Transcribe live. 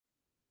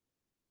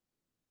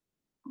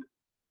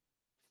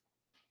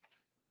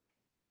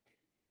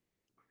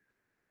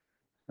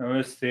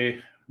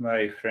Namaste,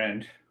 my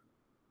friend.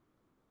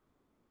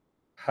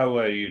 How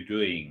are you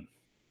doing?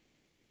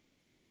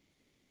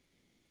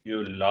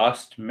 Your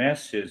last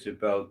message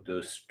about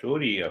the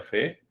story of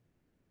a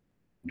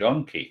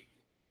donkey.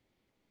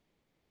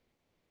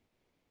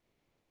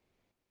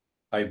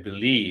 I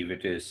believe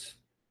it is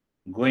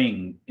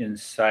going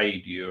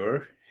inside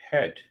your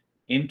head,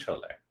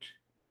 intellect.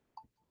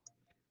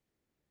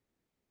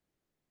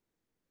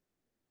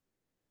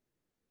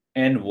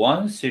 And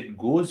once it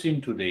goes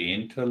into the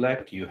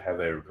intellect, you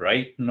have a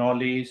right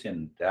knowledge,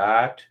 and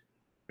that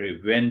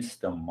prevents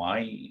the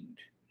mind.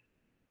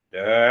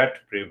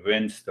 That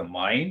prevents the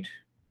mind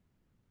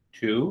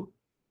to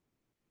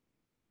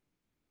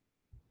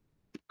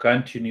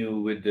continue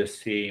with the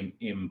same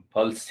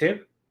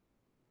impulsive,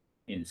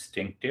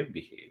 instinctive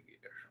behavior.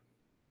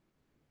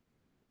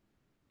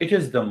 It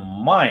is the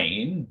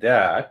mind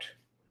that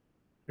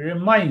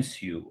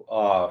reminds you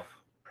of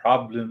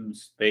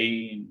problems,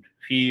 pain,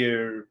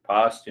 fear,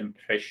 past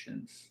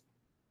impressions.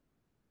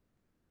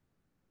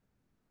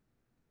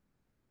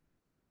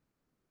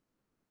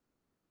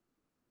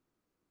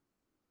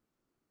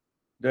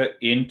 The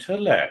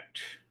intellect,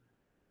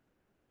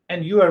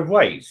 and you are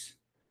wise.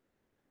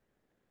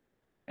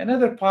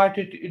 Another part,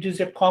 it is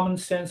a common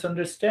sense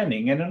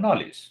understanding and a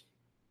knowledge.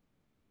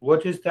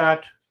 What is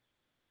that?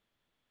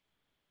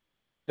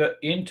 The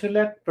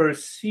intellect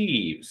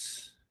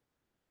perceives,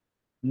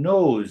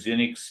 knows,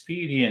 and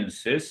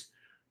experiences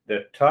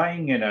the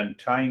tying and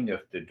untying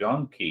of the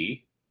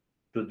donkey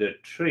to the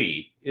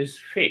tree is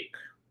fake.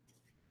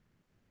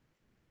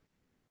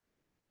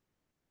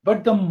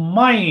 But the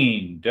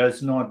mind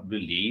does not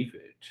believe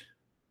it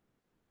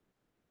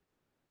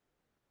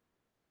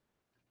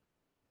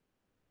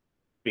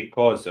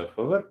because of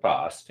our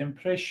past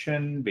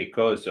impression,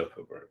 because of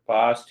our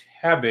past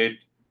habit,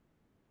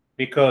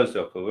 because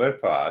of our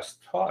past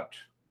thought.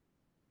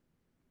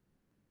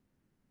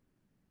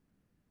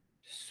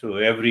 So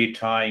every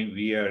time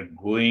we are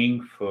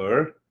going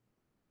for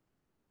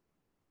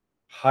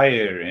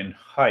higher and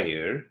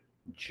higher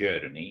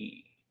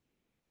journey,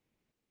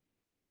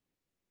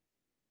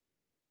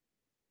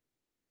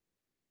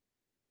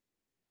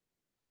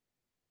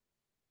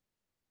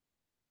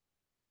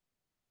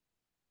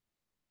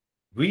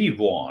 we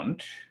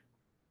want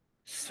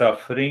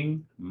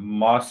suffering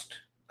must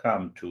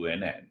come to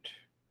an end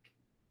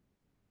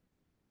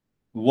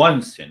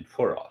once and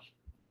for all.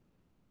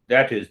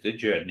 That is the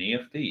journey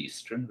of the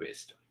Eastern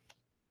wisdom.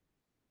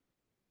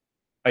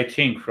 I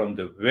think from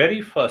the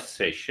very first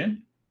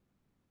session,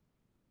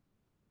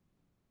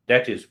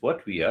 that is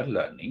what we are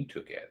learning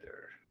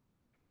together.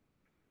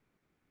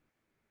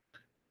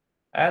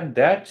 And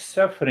that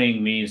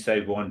suffering means I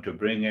want to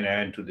bring an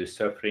end to the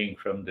suffering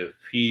from the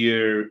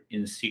fear,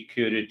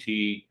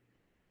 insecurity,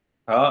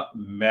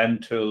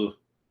 mental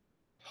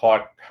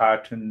thought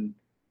pattern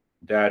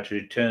that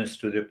returns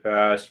to the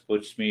past,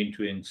 puts me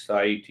into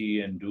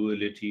anxiety and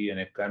duality and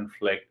a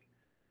conflict.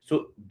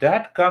 So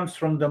that comes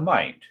from the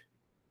mind.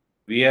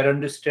 We are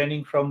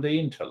understanding from the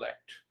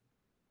intellect.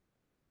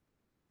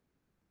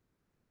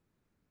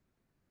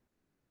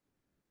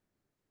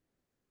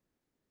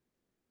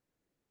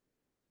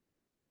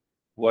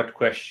 What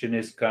question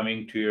is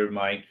coming to your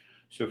mind?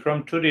 So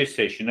from today's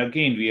session,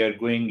 again, we are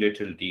going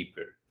little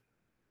deeper.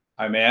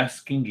 I'm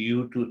asking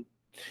you to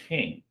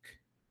think,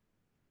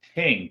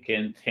 think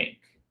and think.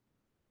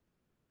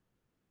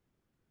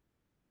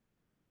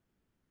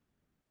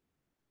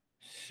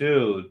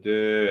 So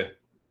the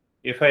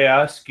if I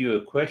ask you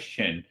a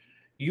question,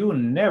 you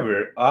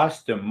never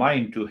ask the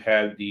mind to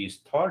have these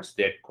thoughts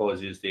that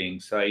causes the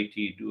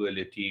anxiety,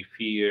 duality,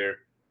 fear,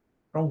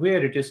 from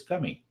where it is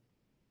coming.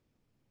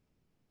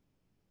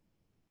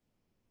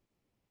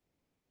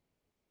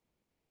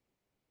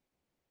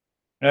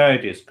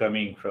 It is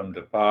coming from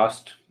the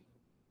past.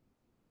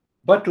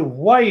 But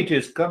why it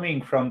is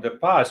coming from the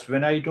past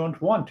when I don't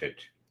want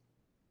it?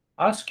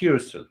 Ask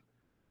yourself.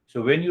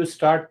 So when you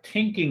start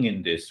thinking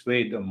in this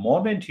way, the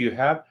moment you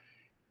have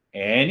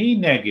any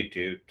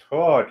negative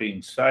thought,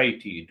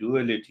 anxiety,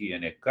 duality,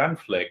 and a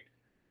conflict,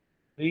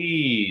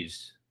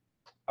 please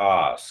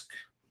ask.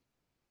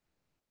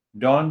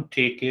 Don't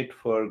take it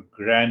for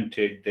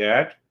granted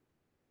that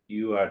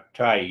you are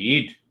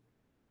tied.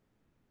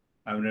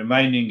 I'm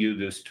reminding you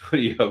the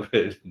story of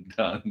a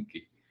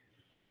donkey.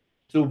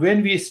 So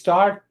when we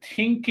start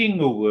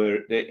thinking over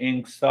the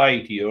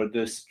anxiety or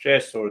the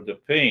stress or the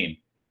pain,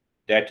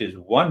 that is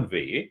one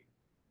way.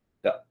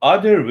 The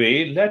other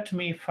way, let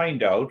me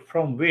find out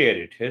from where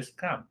it has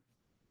come.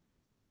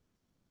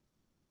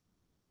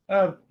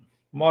 Uh,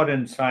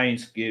 Modern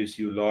science gives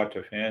you a lot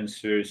of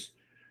answers,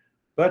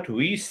 but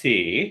we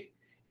say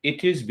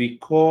it is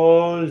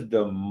because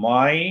the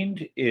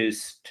mind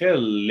is still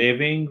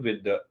living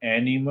with the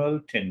animal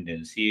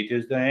tendency. It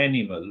is the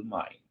animal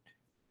mind.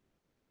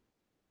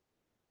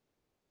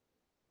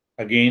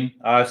 Again,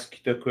 ask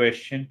the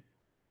question,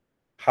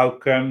 how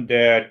come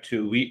that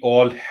we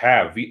all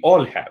have,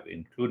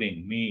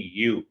 including me,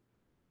 you,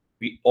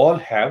 we all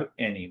have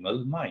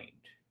animal mind.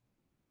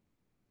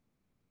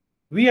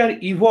 We are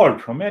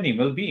evolved from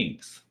animal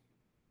beings.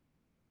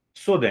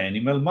 So the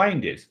animal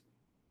mind is.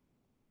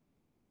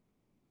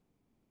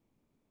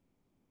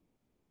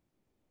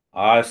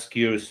 Ask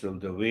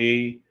yourself the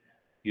way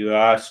you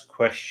ask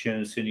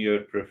questions in your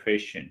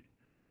profession.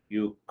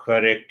 You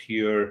correct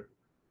your,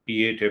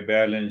 create a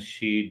balance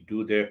sheet,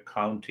 do the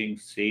accounting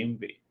same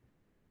way.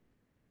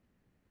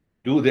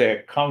 Do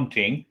the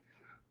accounting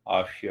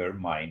of your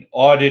mind,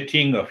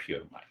 auditing of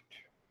your mind.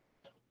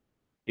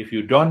 If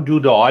you don't do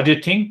the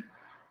auditing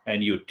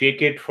and you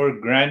take it for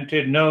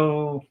granted,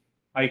 no,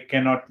 I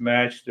cannot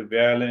match the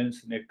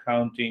balance in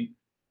accounting,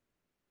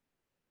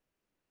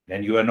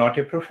 then you are not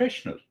a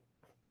professional.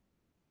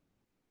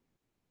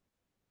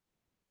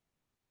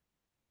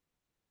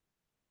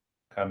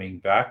 Coming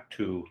back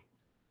to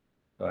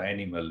the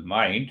animal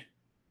mind,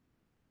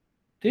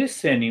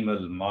 this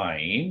animal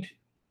mind,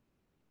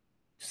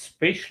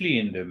 especially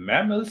in the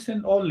mammals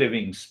and all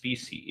living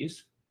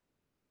species,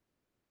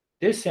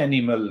 this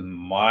animal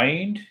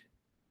mind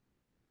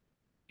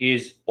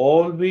is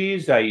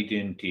always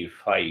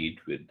identified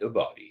with the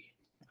body.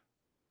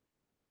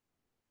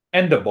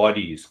 And the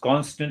body is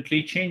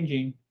constantly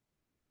changing.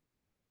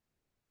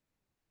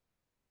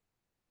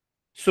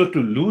 So,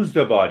 to lose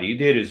the body,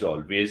 there is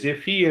always a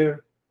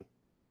fear.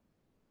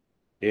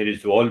 There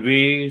is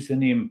always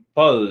an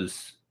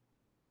impulse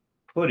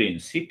for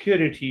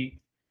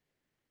insecurity,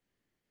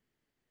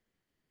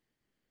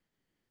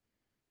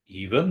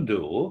 even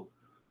though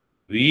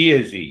we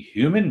as a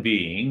human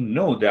being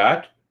know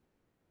that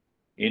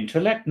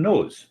intellect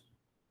knows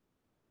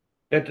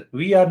that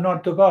we are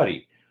not the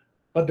body,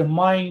 but the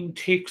mind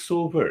takes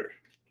over.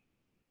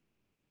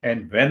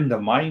 And when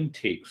the mind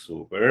takes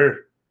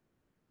over,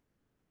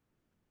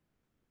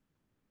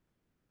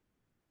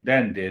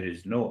 then there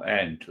is no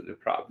end to the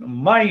problem.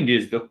 Mind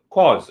is the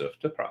cause of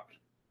the problem.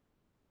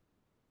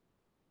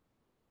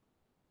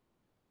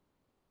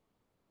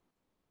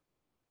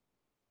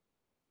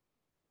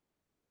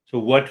 So,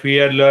 what we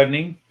are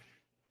learning,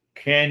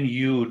 can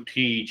you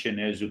teach and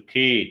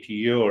educate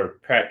your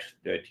pet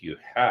that you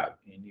have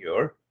in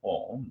your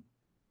home?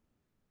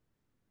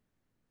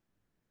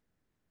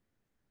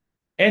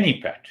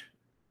 Any pet.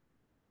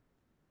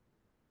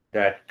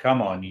 That,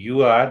 come on,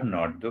 you are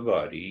not the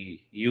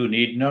body. You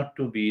need not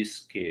to be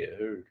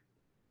scared.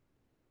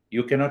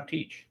 You cannot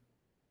teach.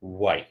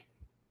 Why?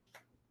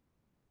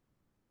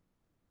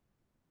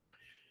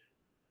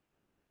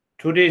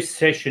 Today's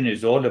session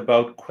is all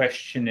about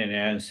question and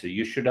answer.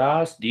 You should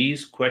ask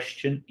these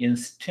questions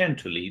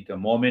instantly the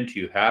moment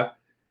you have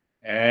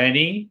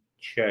any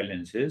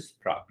challenges,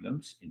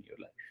 problems in your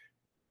life.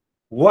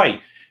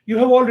 Why? You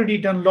have already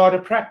done a lot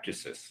of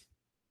practices.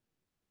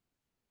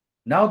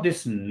 Now,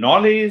 this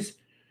knowledge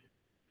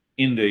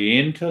in the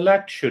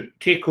intellect should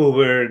take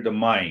over the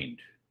mind.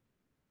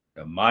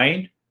 The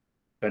mind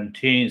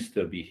contains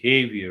the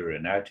behavior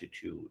and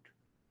attitude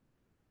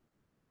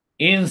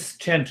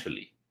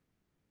instantly.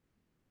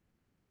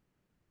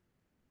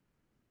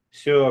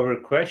 So our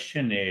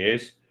question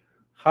is,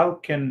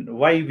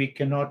 why we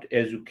cannot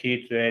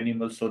educate the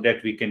animals so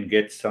that we can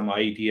get some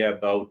idea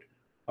about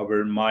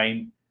our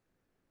mind?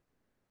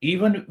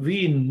 Even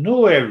we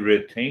know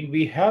everything,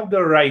 we have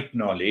the right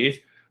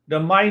knowledge, the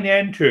mind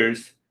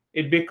enters,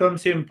 it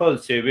becomes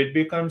impulsive, it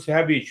becomes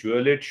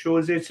habitual, it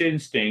shows its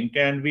instinct,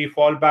 and we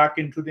fall back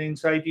into the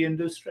anxiety and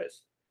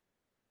distress.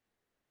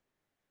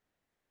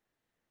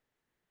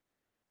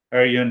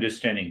 Are you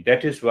understanding?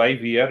 That is why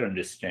we are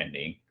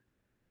understanding.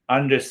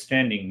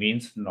 Understanding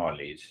means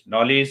knowledge.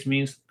 Knowledge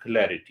means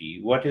clarity.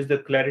 What is the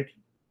clarity?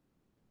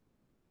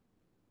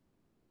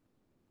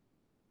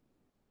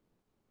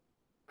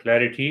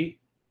 Clarity.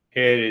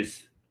 Here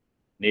is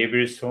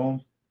neighbor's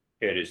home.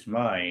 Here is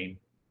mine.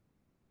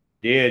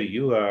 There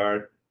you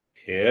are.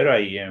 Here I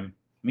am.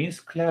 Means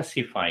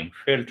classifying,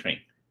 filtering.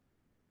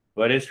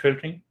 What is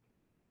filtering?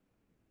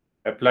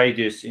 Apply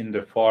this in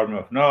the form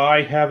of, no,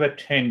 I have a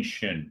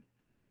tension.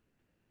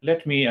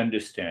 Let me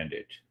understand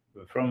it.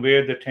 From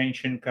where the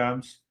tension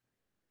comes?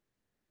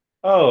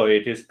 Oh,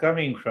 it is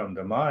coming from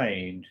the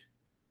mind.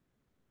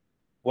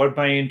 What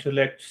my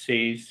intellect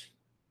says,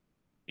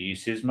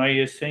 this is my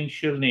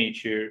essential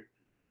nature.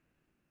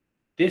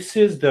 This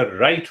is the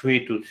right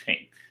way to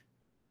think.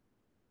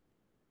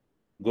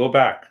 Go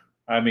back.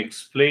 I'm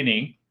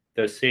explaining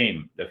the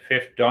same. The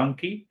fifth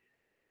donkey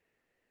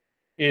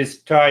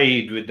is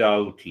tied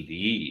without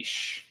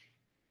leash.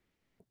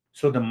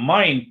 So the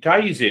mind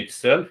ties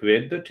itself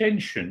with the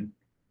tension,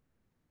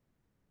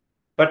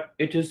 but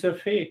it is a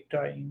fake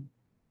tying.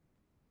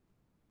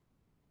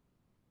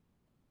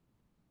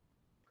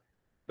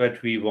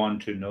 But we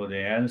want to know the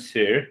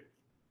answer,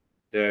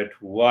 that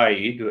why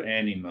do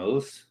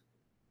animals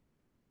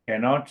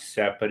cannot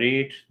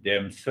separate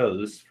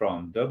themselves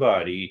from the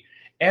body?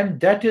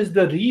 And that is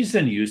the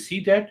reason you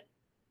see that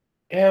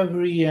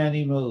every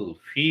animal,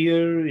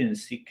 fear,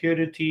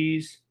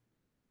 insecurities,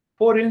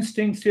 four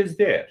instincts is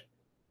there.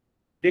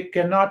 They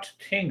cannot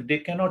think, they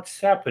cannot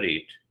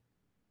separate.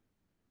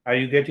 Are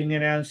you getting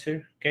an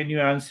answer? Can you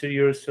answer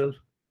yourself?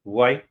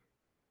 Why?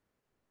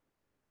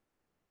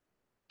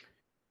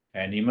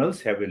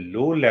 Animals have a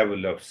low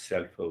level of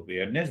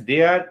self-awareness.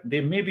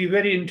 They may be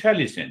very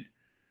intelligent,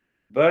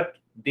 but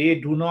they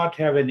do not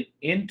have an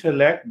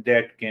intellect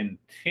that can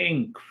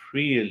think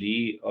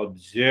freely,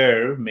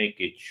 observe, make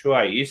a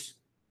choice.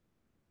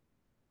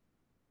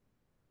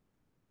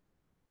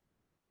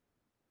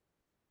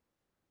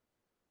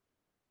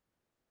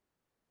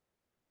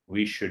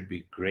 We should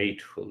be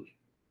grateful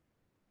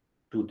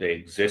to the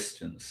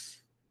existence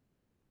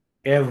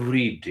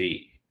every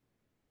day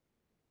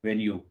when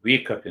you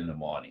wake up in the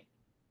morning.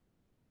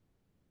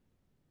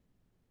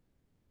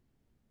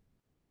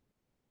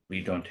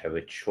 We don't have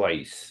a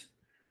choice.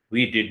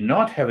 We did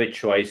not have a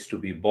choice to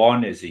be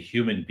born as a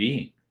human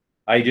being.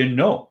 I didn't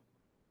know.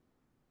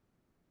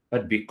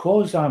 But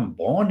because I'm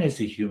born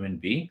as a human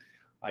being,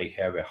 I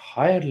have a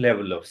higher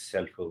level of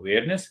self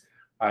awareness.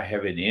 I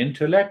have an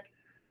intellect.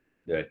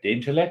 That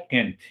intellect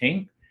can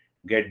think,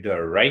 get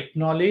the right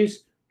knowledge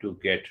to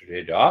get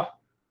rid of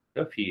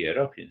the fear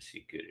of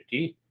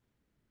insecurity,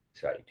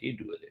 anxiety,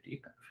 duality,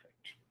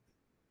 conflict.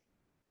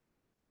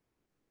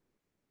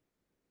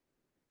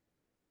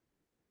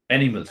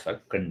 Animals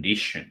are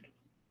conditioned.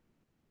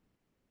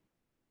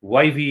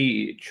 Why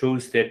we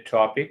chose that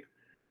topic?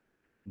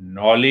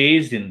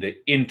 Knowledge in the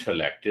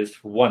intellect is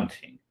one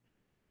thing.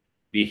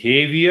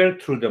 Behavior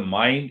through the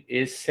mind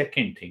is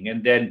second thing.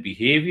 And then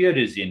behavior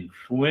is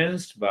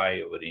influenced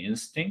by our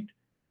instinct,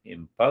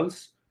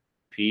 impulse,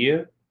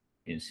 fear,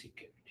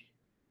 insecurity.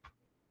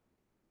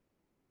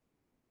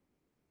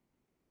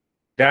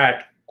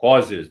 That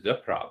causes the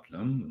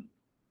problem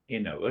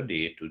in our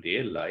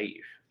day-to-day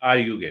life. Are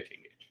you getting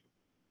it?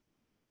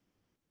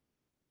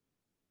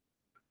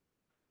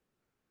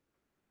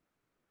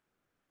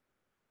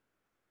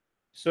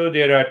 So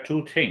there are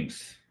two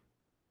things,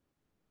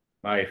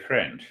 my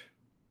friend.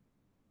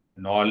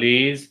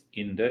 Knowledge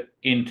in the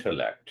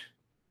intellect.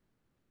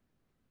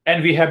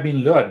 And we have been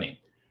learning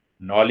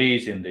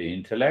knowledge in the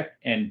intellect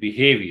and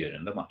behavior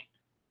in the mind.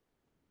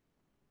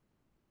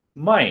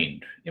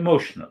 Mind,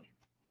 emotional,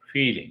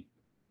 feeling,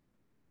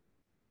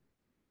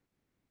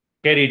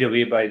 carried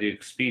away by the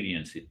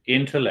experience.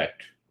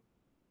 Intellect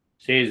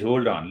says,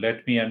 hold on,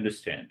 let me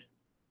understand.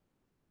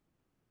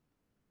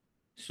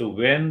 So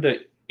when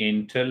the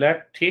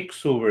intellect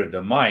takes over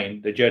the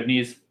mind, the journey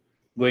is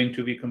going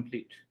to be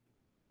complete.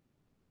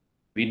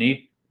 We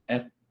need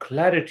a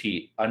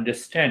clarity,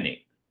 understanding.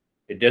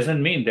 It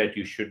doesn't mean that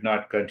you should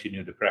not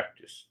continue the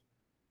practice.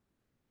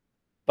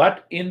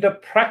 But in the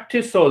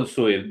practice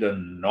also, if the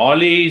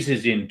knowledge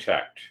is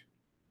intact,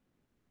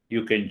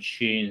 you can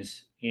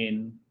change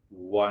in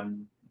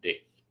one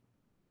day.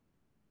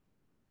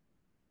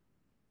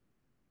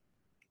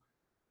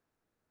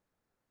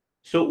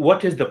 So,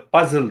 what is the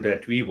puzzle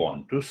that we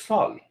want to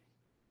solve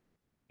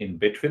in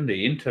between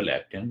the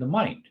intellect and the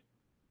mind?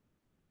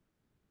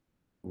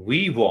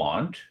 We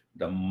want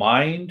the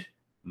mind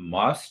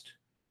must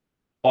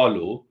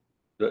follow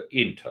the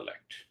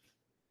intellect.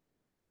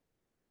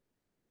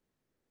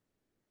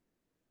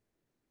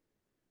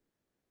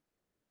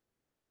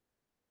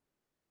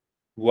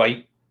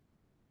 Why?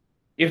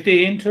 If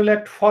the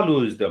intellect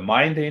follows the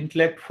mind, the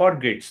intellect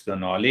forgets the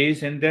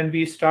knowledge, and then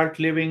we start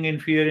living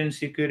in fear,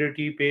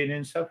 insecurity, pain,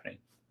 and suffering.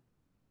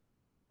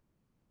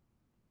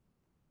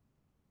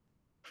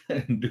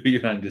 Do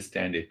you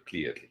understand it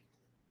clearly?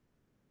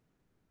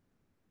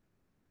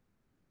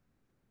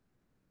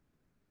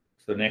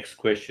 So, next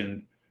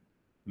question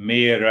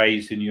may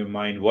arise in your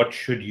mind: what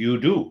should you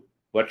do?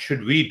 What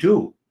should we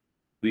do?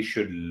 We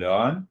should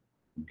learn,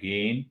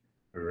 gain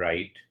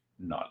right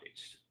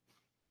knowledge.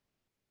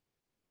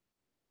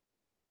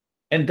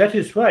 And that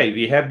is why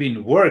we have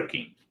been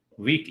working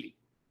weekly.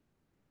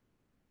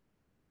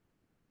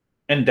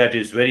 And that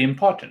is very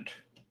important.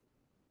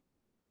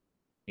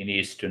 In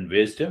Eastern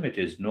wisdom, it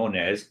is known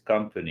as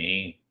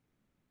company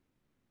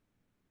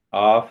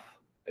of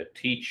a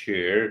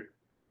teacher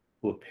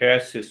who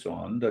passes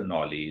on the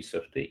knowledge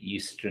of the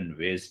Eastern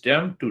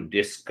wisdom to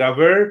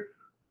discover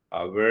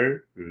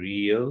our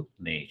real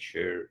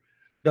nature.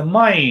 The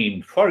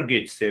mind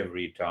forgets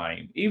every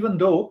time, even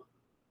though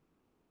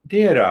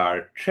there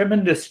are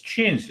tremendous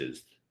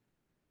changes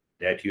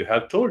that you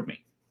have told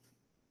me.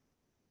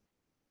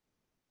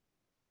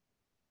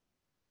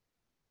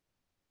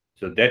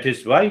 So that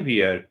is why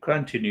we are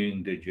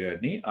continuing the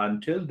journey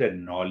until the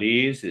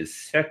knowledge is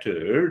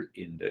settled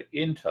in the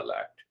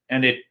intellect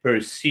and it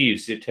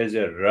perceives, it has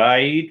a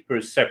right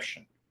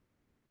perception.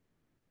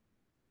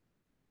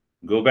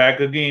 Go back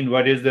again.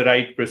 What is the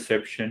right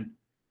perception?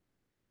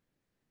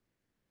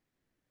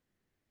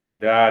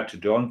 That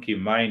donkey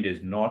mind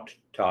is not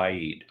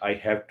tied. I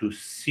have to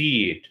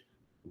see it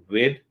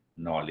with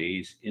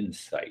knowledge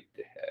inside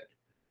the head.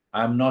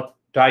 I'm not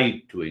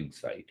tied to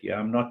anxiety.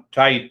 I'm not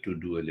tied to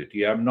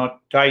duality. I'm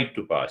not tied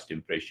to past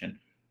impression.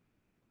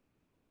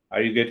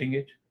 Are you getting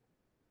it?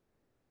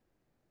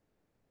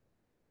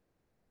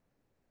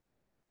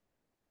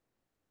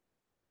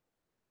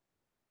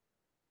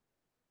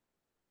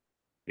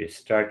 We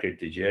started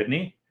the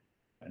journey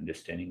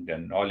understanding the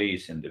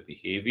knowledge and the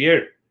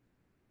behavior.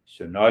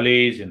 So,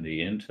 knowledge in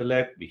the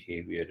intellect,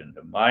 behavior in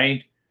the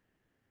mind.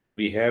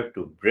 We have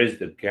to bridge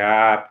the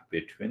gap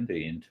between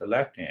the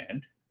intellect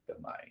and the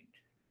mind.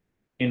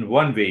 In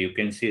one way, you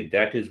can say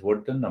that is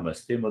what the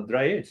Namaste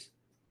Mudra is.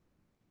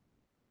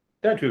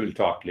 That we will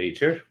talk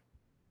later.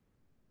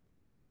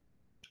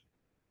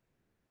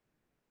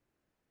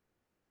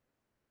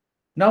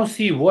 Now,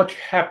 see what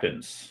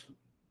happens.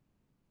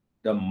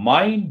 The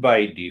mind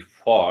by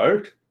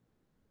default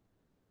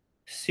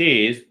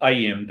says, I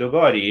am the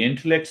body.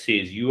 Intellect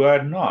says, you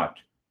are not.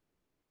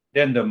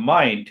 Then the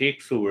mind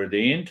takes over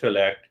the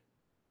intellect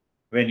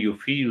when you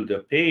feel the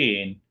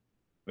pain,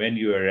 when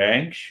you are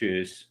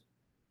anxious,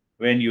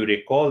 when you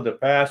recall the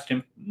past.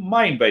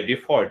 Mind by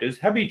default is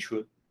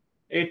habitual.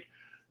 It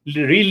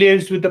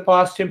relives with the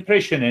past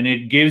impression and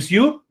it gives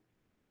you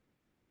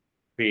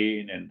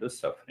pain and the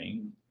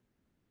suffering.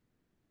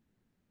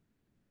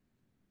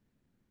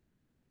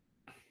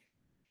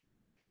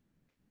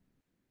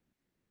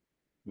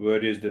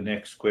 What is the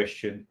next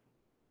question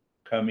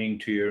coming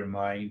to your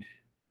mind?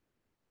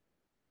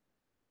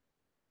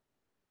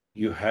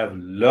 You have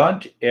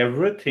learnt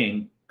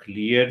everything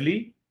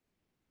clearly.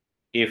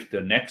 If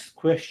the next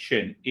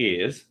question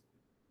is,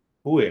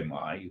 who am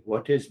I?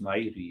 What is my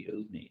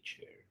real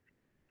nature?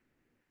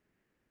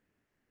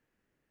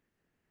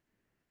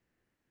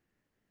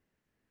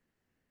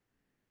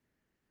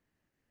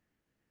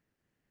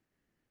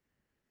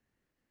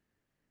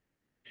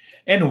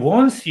 And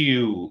once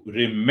you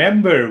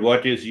remember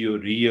what is your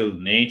real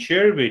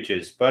nature, which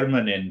is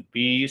permanent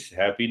peace,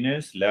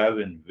 happiness, love,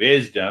 and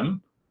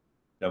wisdom,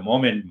 the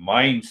moment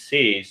mind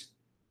says,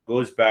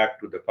 goes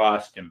back to the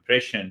past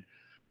impression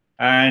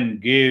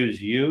and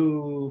gives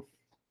you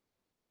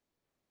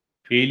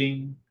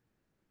feeling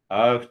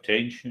of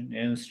tension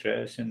and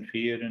stress and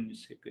fear and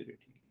insecurity.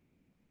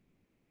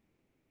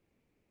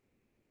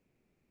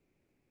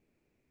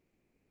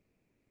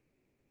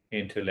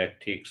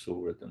 Intellect takes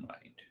over the mind.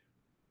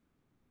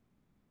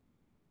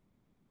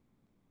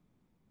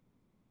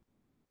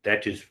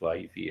 That is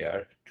why we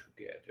are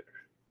together.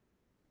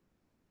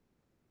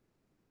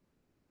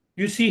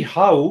 You see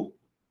how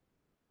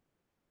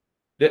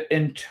the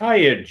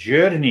entire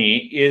journey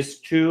is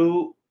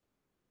to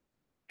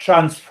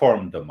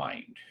transform the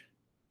mind.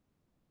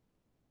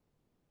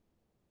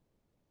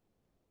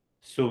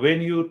 So when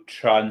you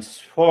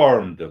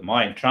transform the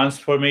mind,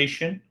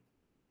 transformation,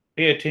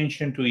 pay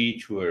attention to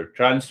each word.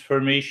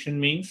 Transformation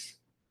means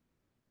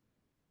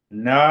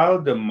now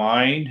the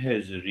mind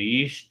has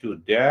reached to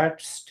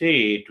that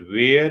state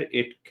where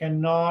it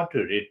cannot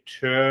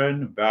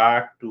return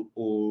back to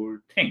old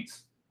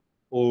things,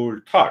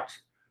 old thoughts,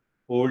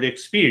 old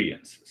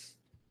experiences.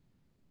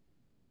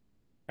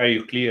 Are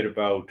you clear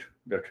about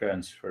the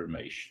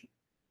transformation?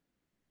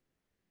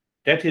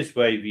 That is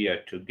why we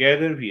are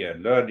together. We are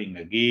learning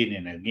again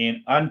and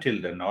again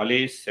until the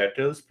knowledge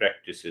settles,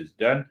 practice is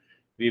done.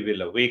 We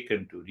will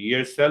awaken to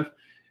real self.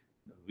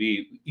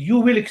 You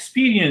will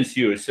experience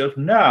yourself.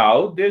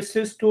 Now, this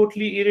is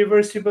totally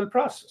irreversible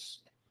process.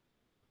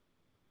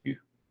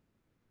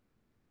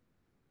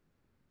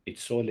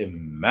 It's all a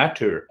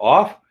matter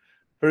of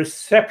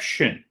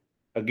perception.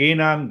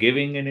 Again, I'm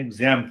giving an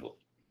example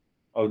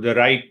of the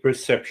right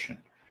perception.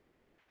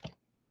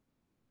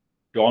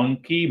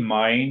 Donkey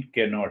mind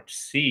cannot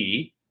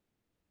see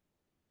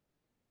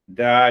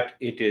that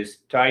it is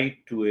tied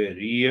to a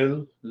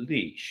real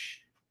leash.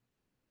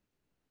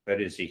 But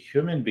as a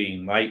human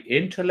being, my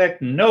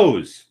intellect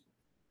knows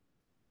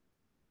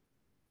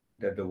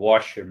that the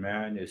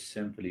washerman is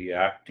simply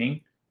acting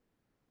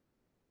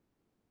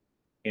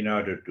in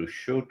order to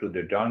show to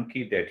the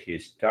donkey that he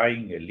is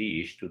tying a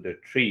leash to the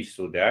tree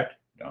so that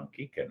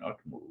donkey cannot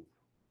move.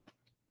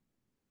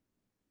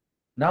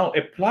 Now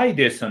apply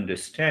this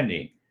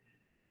understanding.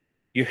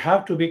 You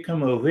have to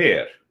become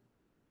aware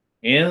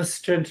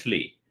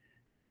instantly.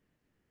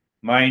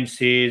 Mind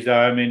says,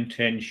 I'm in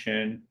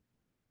tension.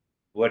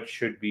 What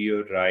should be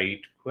your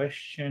right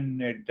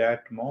question at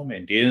that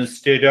moment?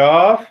 Instead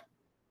of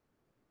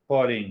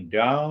falling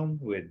down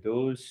with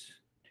those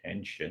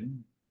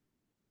tension,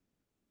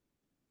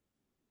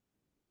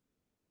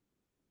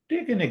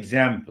 take an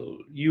example.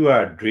 You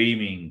are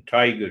dreaming,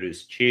 tiger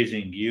is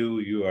chasing you,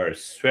 you are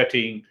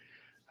sweating,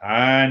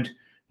 and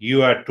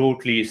you are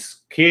totally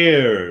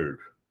scared.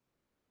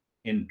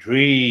 In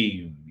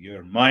dream,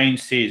 your mind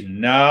says,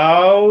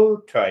 now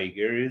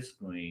tiger is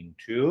going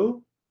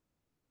to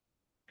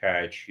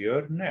catch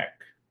your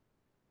neck.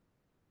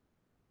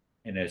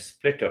 In a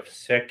split of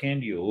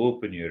second, you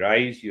open your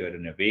eyes, you are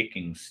in a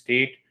waking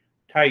state.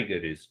 Tiger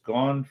is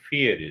gone,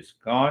 fear is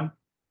gone.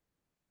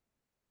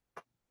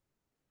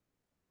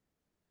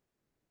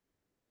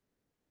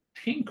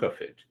 Think of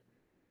it.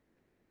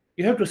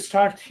 You have to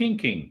start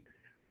thinking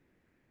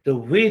the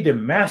way the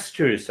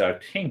masters are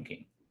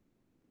thinking.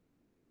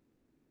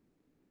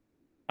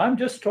 I'm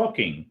just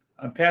talking,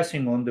 I'm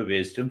passing on the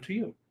wisdom to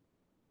you.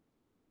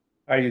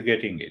 Are you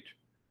getting it?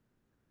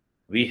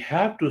 We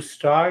have to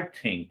start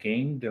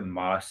thinking the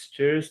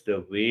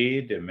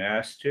way the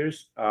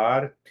masters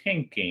are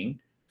thinking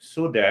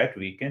so that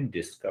we can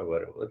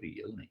discover our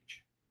real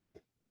nature.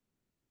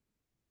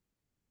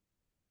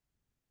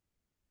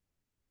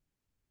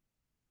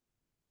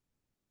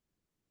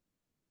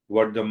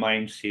 what the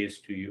mind says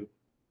to you.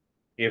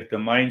 If the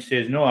mind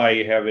says, no,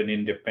 I have an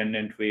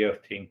independent way of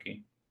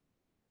thinking,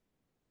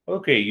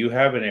 okay, you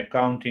have an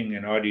accounting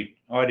and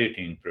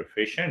auditing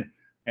profession,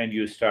 and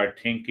you start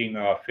thinking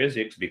of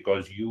physics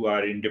because you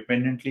are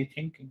independently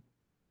thinking.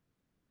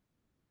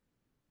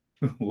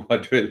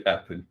 What will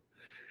happen?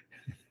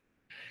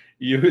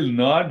 You will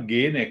not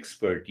gain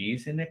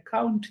expertise in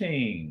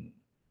accounting.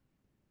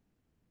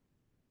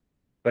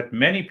 But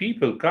many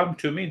people come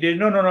to me, they,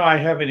 no, no, no, I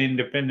have an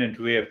independent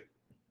way of.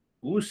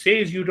 Who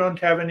says you don't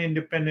have an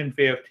independent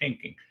way of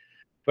thinking?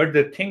 But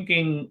the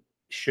thinking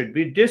should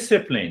be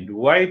disciplined.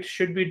 Why it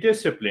should be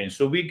disciplined?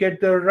 So we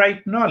get the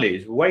right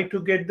knowledge. Why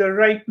to get the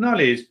right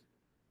knowledge?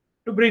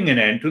 To bring an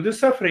end to the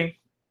suffering.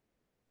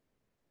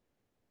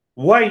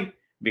 Why?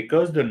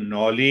 Because the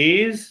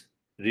knowledge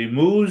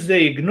removes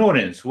the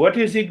ignorance. What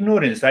is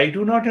ignorance? I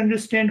do not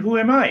understand. Who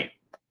am I?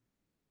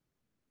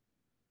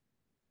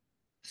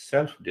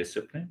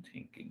 Self-disciplined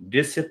thinking,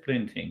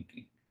 disciplined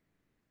thinking.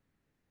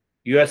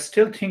 You are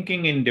still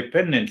thinking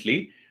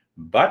independently,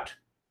 but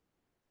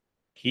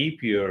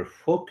keep your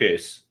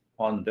focus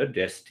on the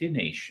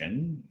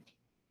destination.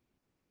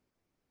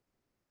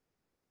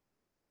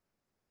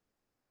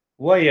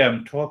 Why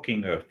I'm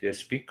talking of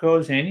this?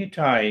 Because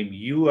anytime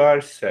you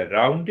are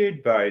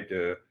surrounded by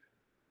the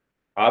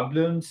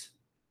problems,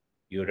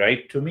 you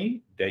write to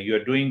me that you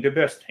are doing the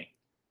best thing.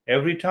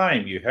 Every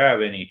time you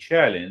have any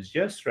challenge,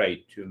 just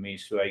write to me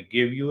so I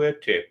give you a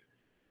tip,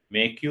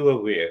 make you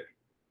aware.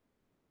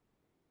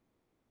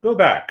 Go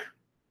back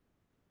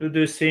to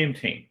the same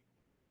thing.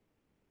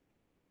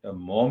 The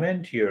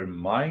moment your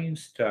mind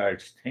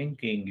starts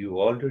thinking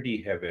you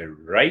already have a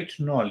right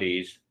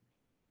knowledge,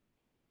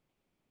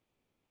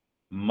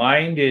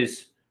 mind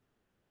is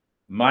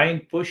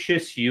mind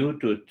pushes you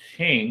to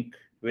think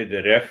with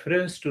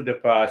reference to the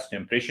past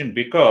impression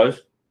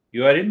because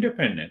you are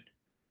independent.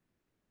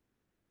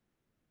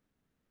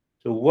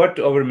 So, what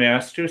our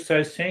masters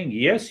are saying,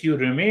 yes, you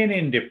remain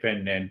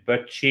independent,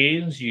 but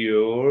change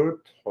your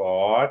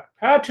thought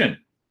pattern.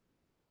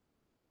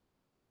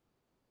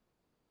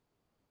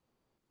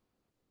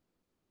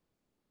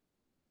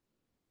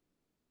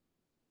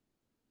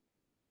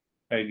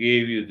 I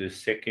gave you the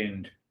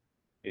second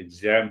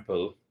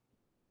example.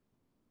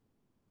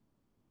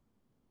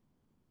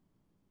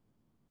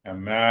 A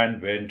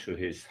man went to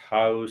his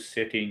house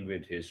sitting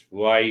with his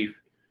wife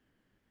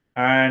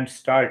and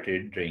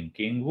started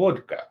drinking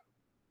vodka.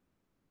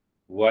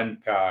 One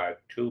pack,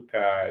 two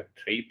pack,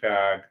 three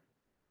pack.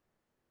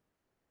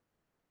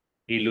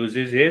 He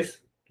loses his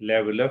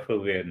level of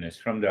awareness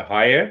from the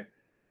higher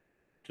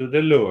to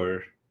the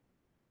lower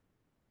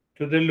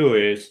to the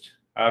lowest.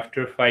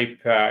 After five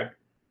pack,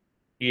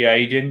 he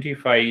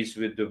identifies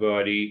with the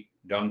body,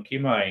 donkey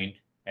mind,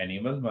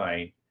 animal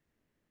mind.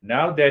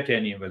 Now that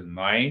animal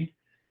mind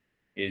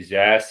is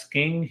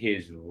asking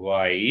his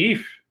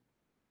wife,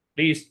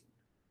 please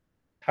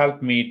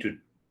help me to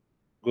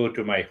go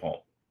to my home.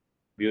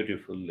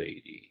 Beautiful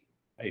lady.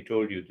 I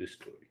told you this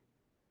story.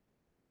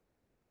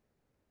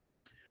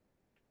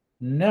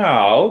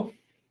 Now,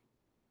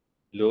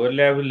 lower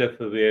level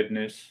of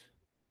awareness,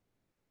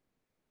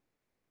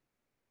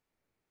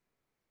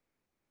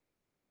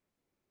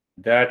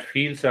 that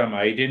feels I'm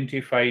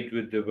identified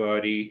with the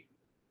body,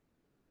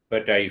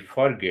 but I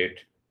forget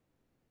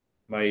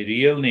my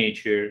real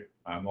nature.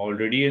 I'm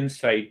already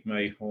inside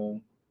my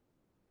home,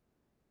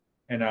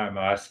 and I'm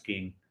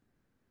asking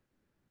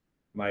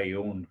my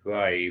own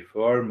wife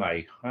or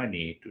my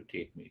honey to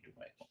take me to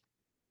my home.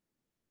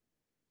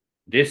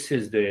 This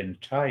is the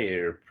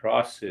entire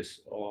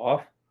process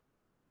of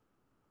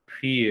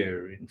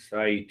fear,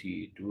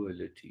 anxiety,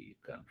 duality,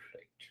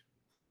 conflict.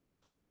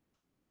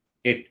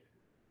 It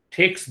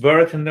takes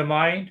birth in the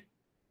mind,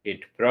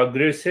 it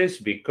progresses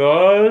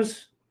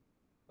because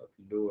of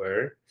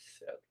lower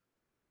self.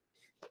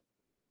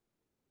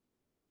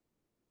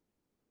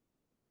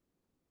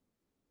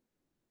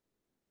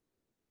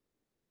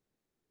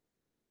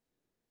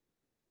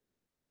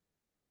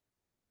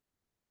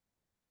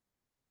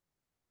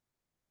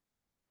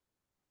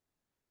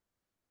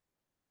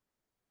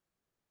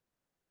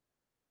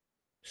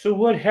 So,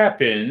 what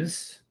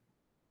happens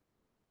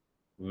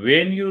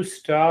when you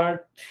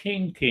start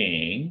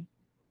thinking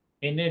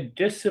in a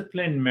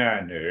disciplined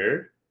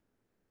manner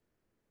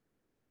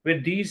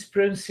with these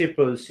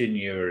principles in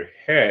your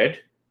head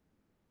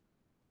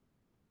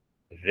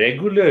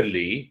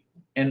regularly,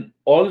 and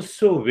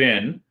also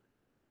when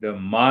the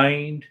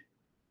mind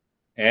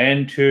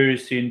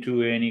enters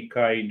into any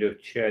kind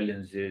of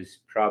challenges,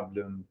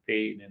 problem,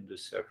 pain, and the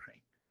suffering?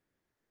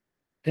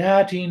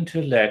 That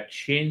intellect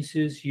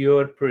changes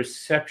your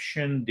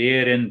perception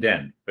there and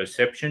then.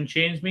 Perception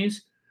change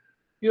means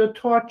your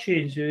thought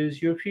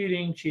changes, your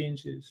feeling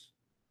changes.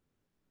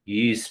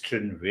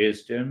 Eastern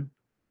wisdom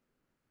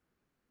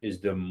is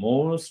the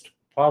most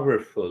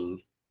powerful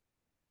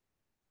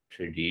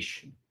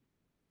tradition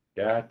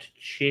that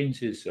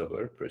changes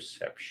our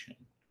perception,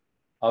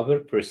 our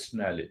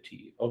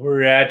personality,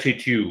 our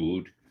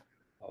attitude,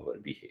 our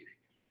behavior.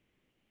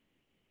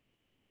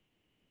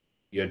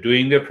 You're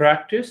doing the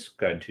practice,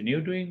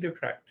 continue doing the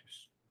practice.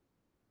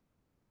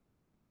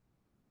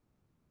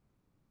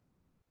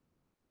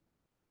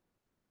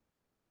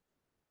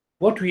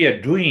 What we are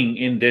doing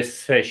in this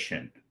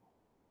session,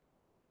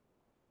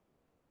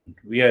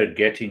 we are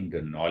getting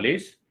the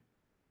knowledge.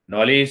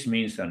 Knowledge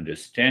means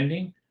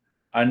understanding.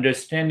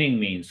 Understanding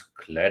means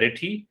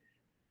clarity.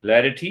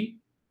 Clarity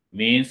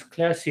means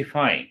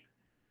classifying.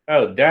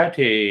 Oh, that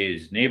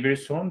is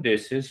neighbor's home.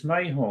 This is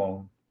my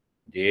home.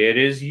 There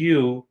is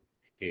you.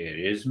 Here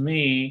is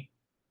me.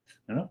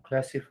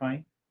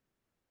 Classifying.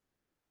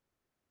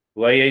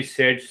 Why I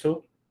said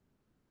so?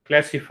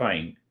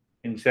 Classifying.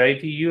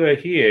 Anxiety, you are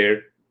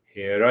here.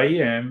 Here I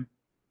am.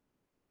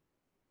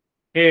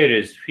 Here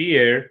is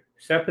fear.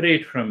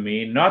 Separate from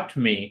me, not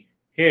me.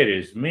 Here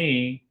is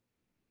me.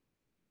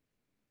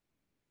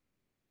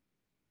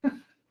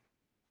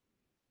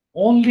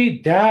 Only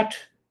that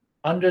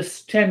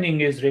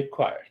understanding is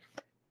required.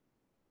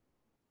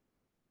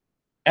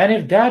 And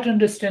if that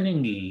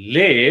understanding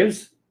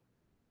lives,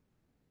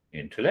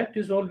 intellect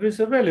is always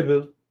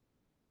available.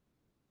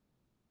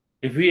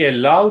 If we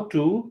allow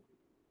to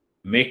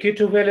make it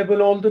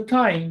available all the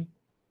time,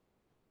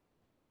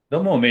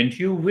 the moment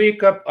you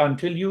wake up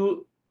until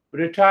you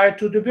retire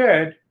to the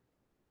bed,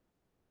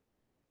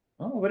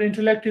 our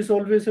intellect is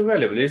always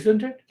available,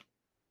 isn't it?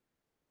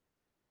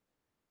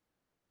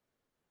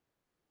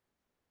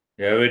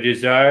 You have a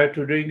desire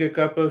to drink a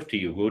cup of tea,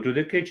 you go to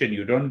the kitchen,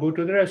 you don't go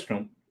to the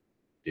restroom.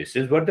 This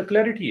is what the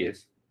clarity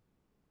is.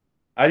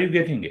 Are you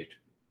getting it?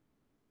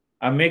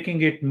 I'm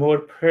making it more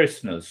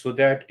personal so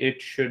that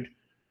it should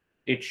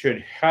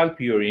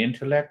help your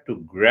intellect to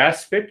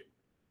grasp it.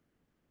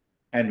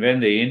 And when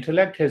the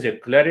intellect has a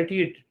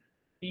clarity,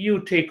 you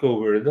take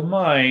over the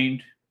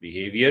mind,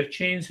 behavior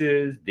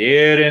changes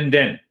there and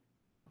then.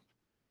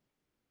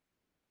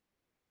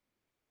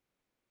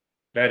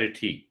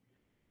 Clarity.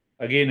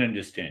 Again,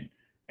 understand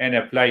and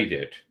apply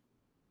that.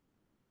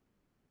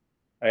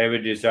 I have a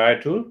desire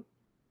to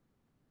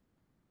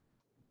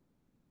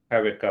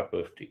have a cup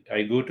of tea.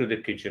 I go to the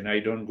kitchen, I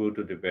don't go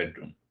to the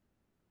bedroom.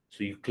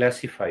 So you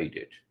classified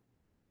it.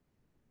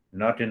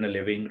 Not in a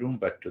living room,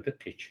 but to the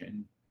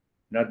kitchen.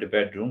 Not the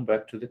bedroom,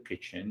 but to the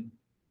kitchen.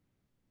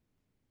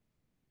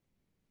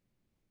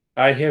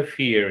 I have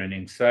fear and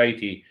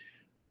anxiety.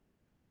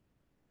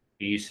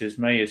 Peace is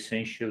my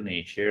essential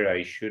nature.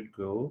 I should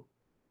go.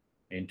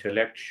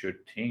 Intellect should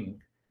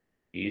think.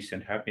 Peace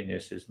and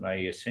happiness is my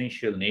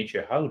essential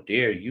nature. How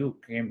dare you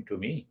came to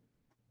me?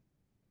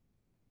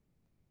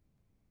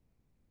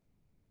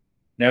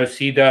 Now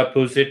see the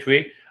opposite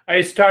way.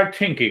 I start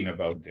thinking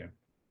about them.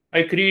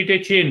 I create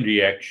a chain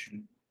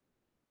reaction.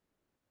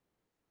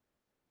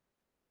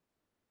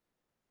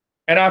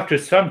 And after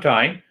some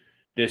time,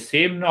 the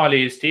same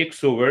knowledge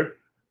takes over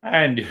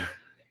and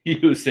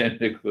you send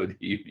a good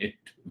email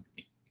to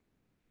me.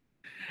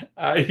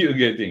 Are you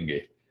getting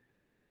it?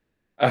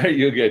 Are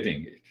you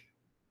getting it?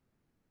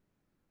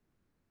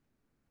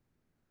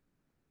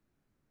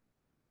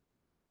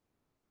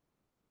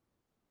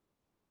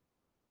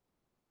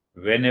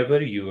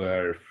 Whenever you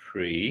are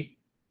free,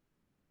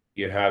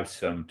 you have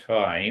some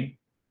time,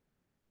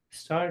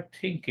 start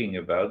thinking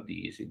about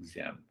these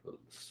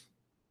examples.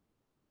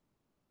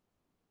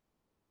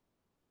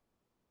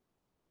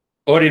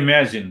 Or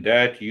imagine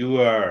that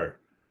you are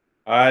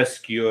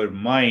ask your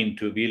mind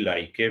to be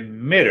like a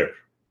mirror.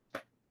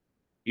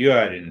 You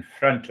are in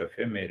front of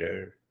a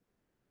mirror.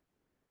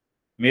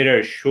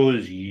 Mirror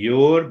shows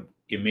your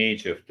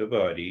image of the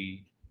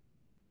body.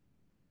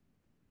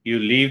 You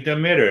leave the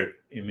mirror,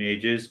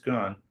 image is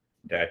gone.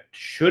 That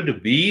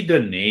should be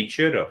the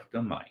nature of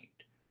the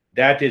mind.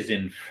 That is,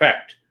 in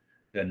fact,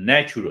 the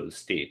natural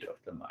state of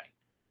the mind.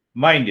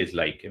 Mind is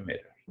like a mirror.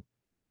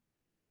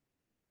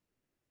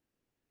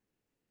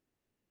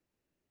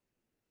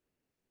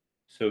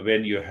 So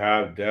when you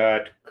have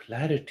that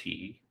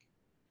clarity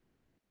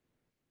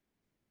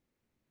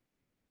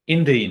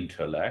in the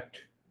intellect,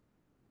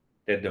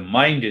 that the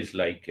mind is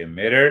like a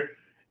mirror,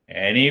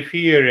 any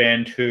fear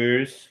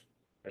enters,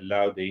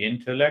 allow the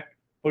intellect,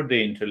 put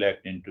the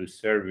intellect into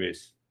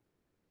service,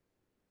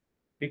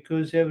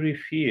 because every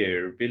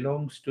fear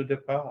belongs to the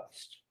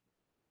past,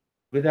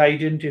 with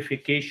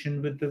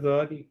identification with the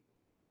body.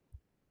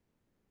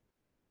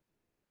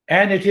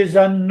 And it is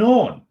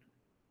unknown.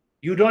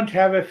 You don't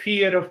have a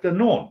fear of the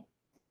known.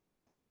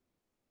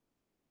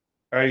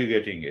 Are you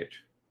getting it?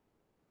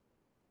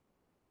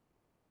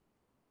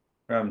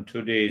 From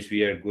today's,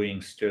 we are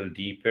going still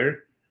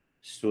deeper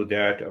so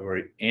that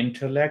our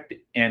intellect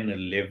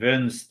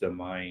enlivens the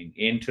mind.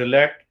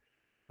 Intellect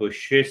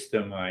pushes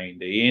the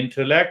mind. The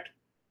intellect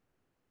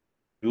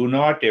do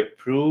not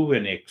approve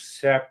and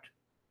accept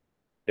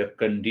the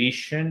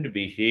conditioned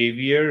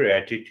behavior,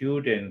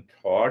 attitude, and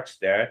thoughts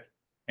that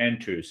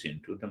enters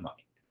into the mind.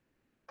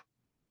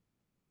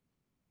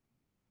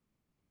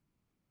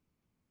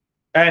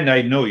 And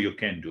I know you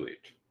can do it.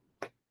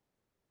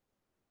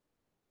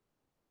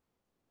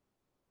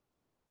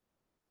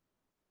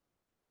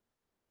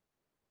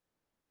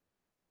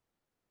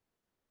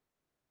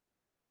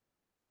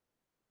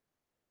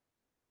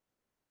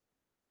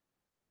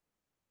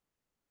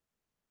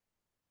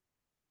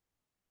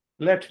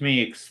 Let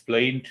me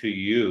explain to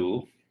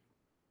you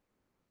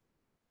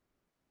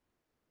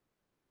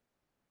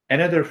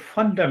Another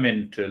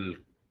fundamental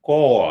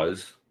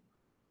cause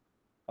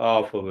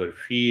of our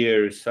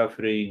fear,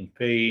 suffering,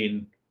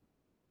 pain,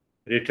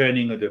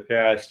 returning of the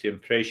past,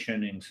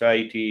 impression,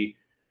 anxiety,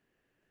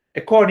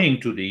 according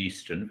to the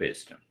Eastern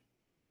wisdom.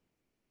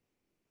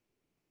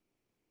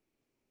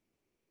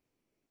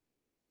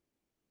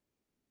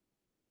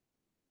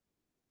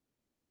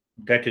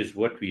 That is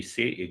what we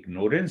say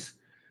ignorance,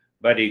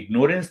 but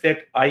ignorance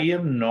that I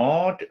am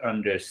not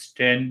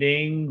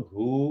understanding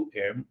who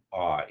am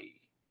I.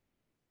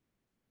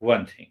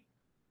 One thing.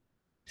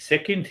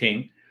 Second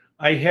thing,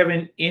 I have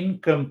an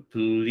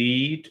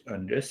incomplete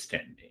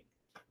understanding.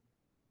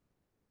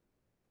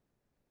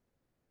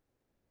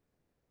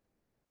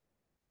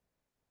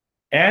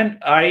 And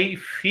I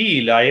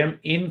feel I am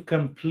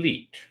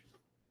incomplete.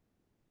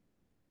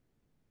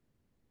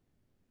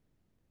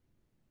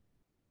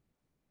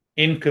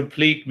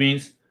 Incomplete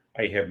means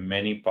I have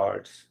many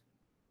parts.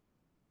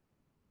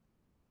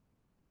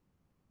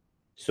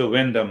 So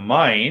when the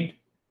mind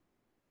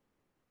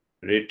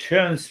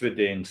returns with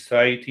the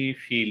anxiety,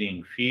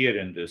 feeling fear,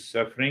 and the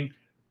suffering,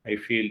 I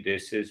feel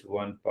this is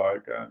one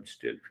part I'm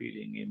still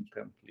feeling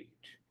incomplete.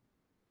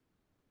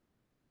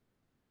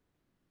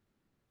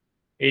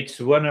 It's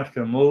one of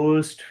the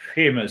most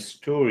famous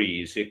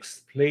stories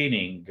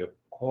explaining the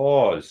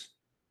cause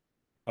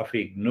of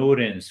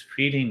ignorance,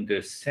 feeling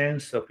the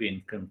sense of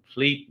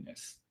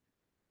incompleteness.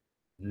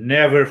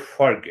 Never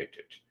forget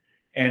it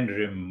and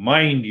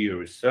remind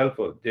yourself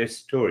of this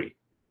story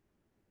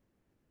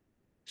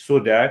so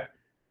that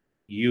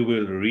you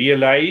will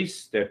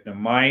realize that the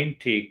mind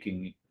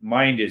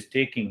is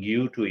taking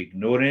you to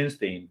ignorance,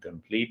 the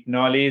incomplete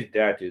knowledge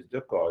that is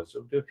the cause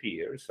of the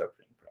fear,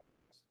 suffering.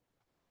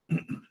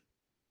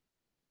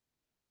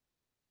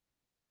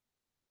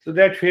 So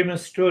that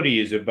famous story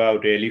is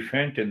about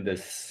elephant and the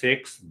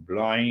six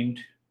blind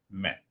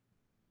men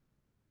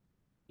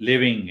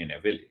living in a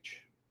village.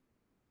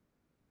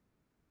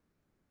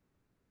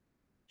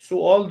 So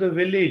all the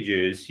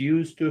villagers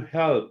used to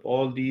help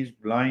all these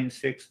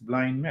six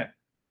blind men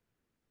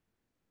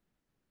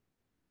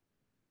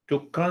to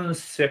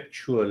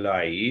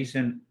conceptualize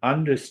and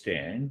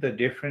understand the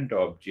different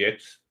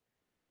objects,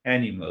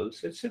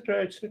 animals,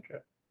 etc.,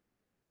 etc.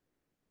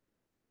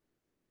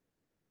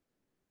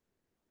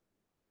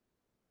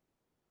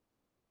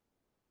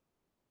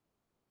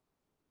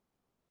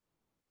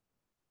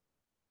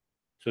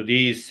 So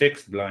these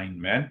six blind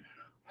men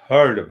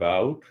heard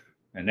about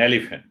an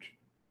elephant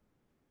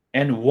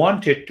and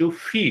wanted to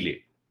feel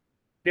it.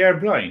 They are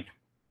blind.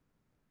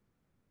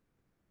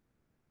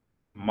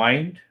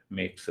 Mind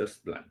makes us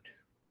blind.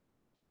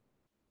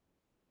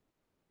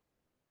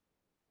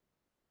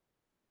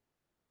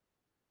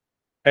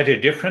 At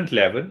a different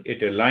level,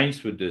 it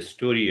aligns with the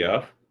story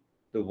of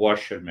the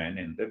washerman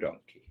and the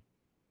donkey.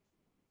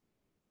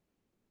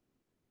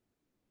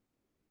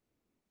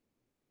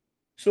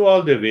 So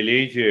all the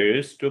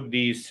villagers took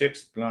these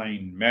six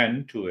blind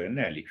men to an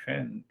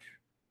elephant.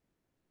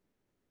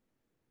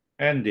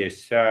 And they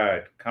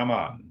said, "Come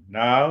on,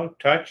 now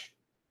touch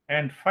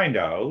and find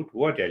out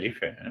what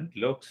elephant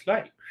looks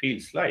like,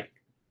 feels like."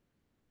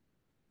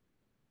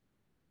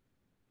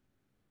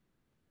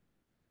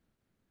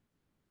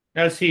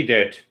 Now see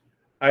that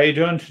I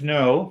don't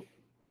know.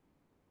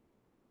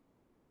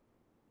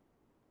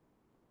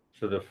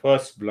 So the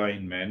first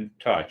blind man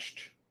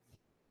touched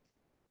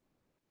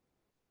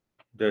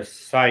the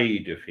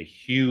side of a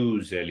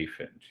huge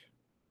elephant.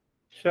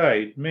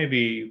 Side, maybe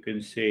you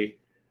can say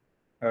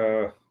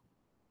the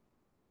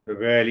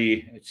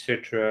valley,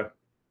 etc.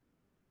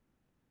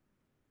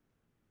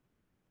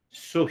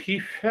 So he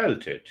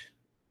felt it.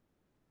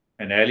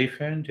 An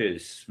elephant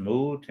is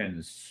smooth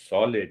and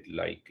solid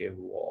like a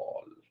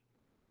wall.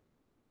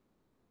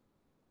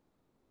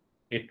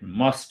 It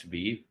must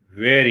be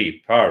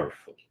very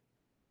powerful.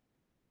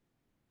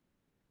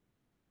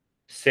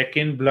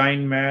 Second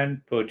blind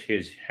man put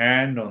his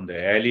hand on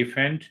the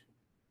elephant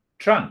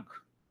trunk.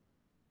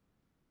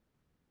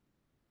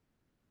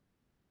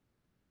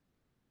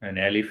 An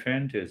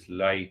elephant is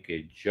like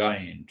a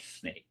giant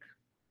snake.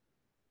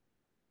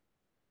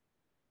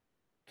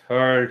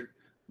 Third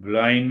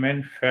blind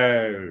man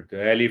felt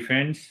the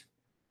elephant's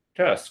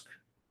tusk.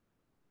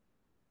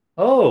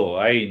 Oh,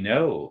 I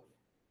know.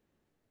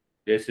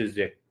 This is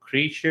a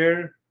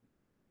creature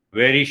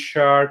very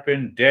sharp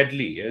and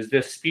deadly as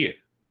the spear.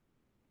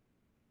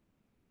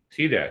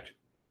 See that?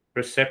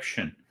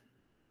 Perception.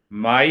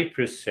 My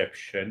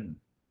perception,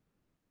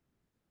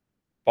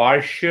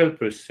 partial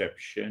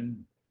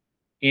perception,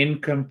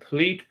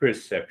 incomplete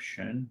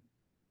perception.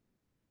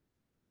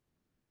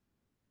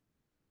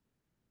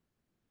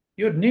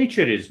 Your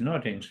nature is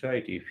not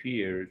anxiety,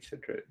 fear,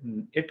 etc.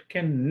 It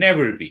can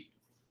never be.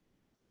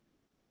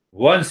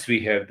 Once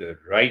we have the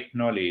right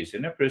knowledge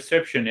and a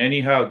perception,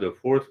 anyhow, the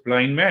fourth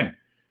blind man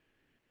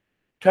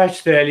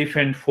touched the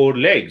elephant four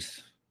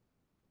legs.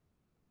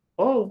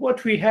 Oh,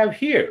 what we have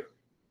here?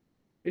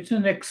 It's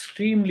an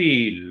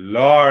extremely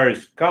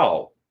large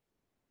cow.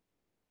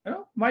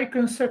 My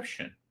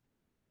conception.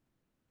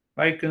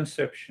 My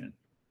conception.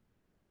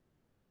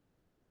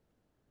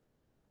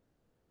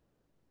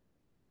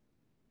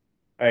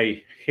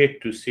 I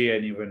hate to say,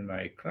 and even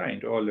my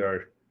client, all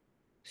our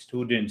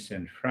students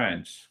and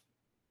friends,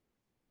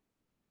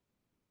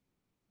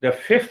 the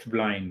fifth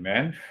blind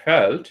man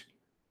felt,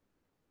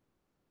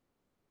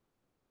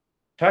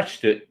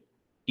 touched the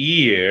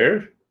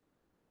ear.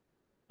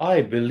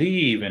 I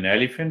believe an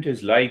elephant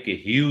is like a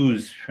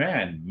huge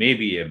fan,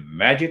 maybe a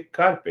magic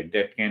carpet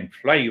that can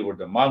fly over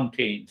the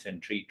mountains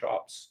and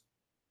treetops.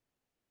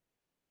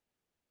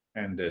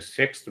 And the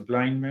sixth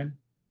blind man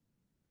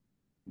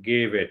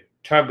gave a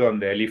tug on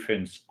the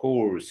elephant's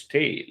coarse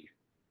tail.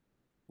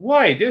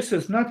 Why, this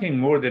is nothing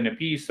more than a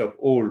piece of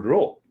old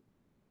rope.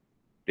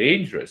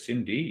 Dangerous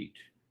indeed.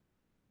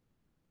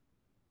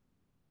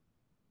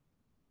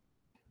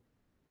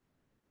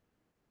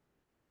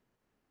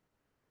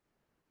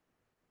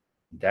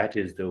 That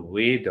is the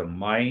way the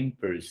mind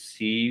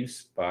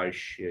perceives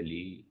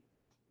partially.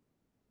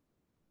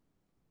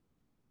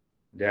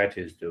 That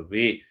is the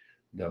way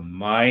the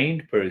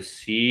mind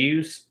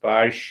perceives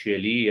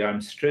partially.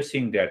 I'm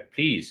stressing that,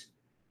 please.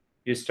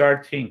 You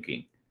start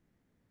thinking.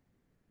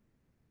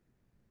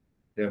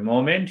 The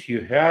moment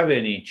you have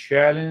any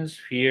challenge,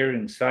 fear,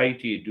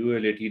 anxiety,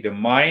 duality, the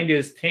mind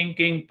is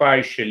thinking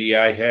partially.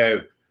 I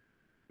have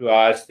to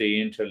ask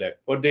the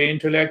intellect, put the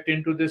intellect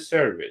into the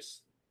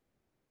service,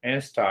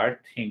 and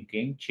start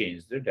thinking,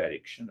 change the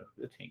direction of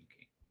the thinking.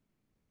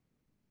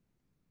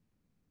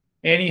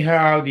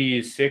 Anyhow,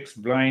 these six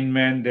blind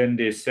men, then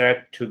they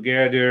sat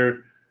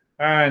together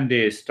and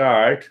they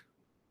start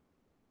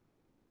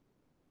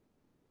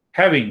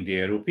having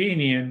their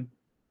opinion,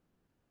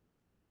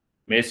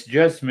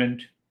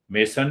 misjudgment,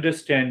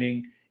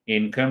 misunderstanding,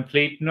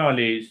 incomplete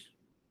knowledge,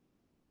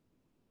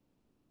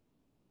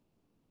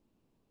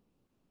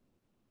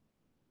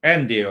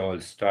 and they all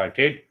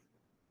started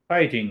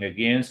fighting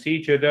against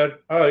each other.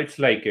 Oh, it's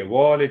like a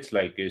wall, it's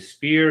like a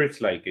spear, it's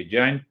like a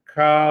giant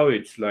cow,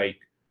 it's like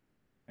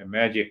a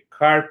magic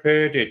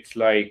carpet, it's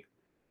like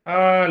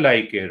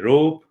a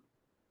rope,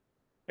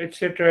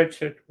 etc.,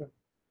 etc.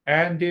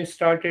 And they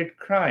started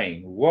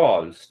crying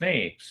wall,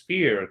 snake,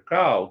 spear,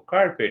 cow,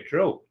 carpet,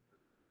 rope.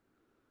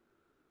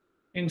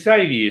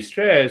 Anxiety,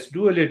 stress,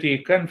 duality,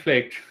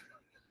 conflict.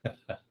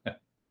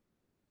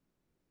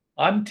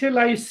 Until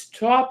I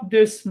stop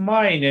this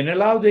mind and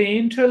allow the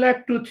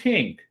intellect to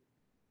think,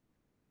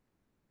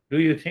 do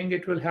you think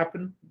it will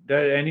happen?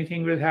 That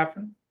anything will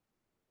happen?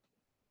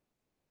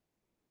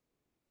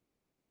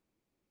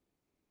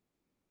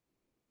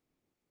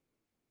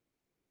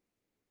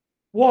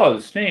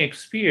 Wall, snake,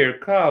 spear,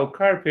 cow,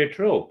 carpet,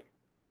 rope.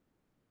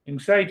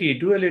 Anxiety,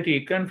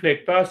 duality,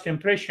 conflict, past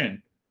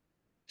impression,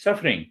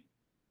 suffering.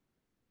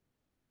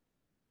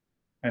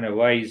 And a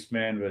wise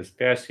man was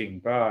passing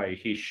by.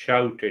 He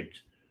shouted,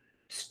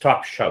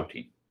 "Stop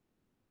shouting.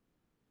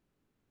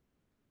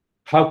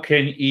 How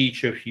can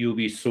each of you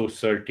be so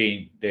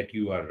certain that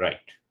you are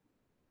right?"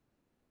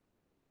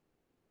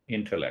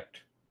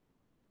 Intellect.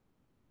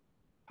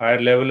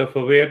 Higher level of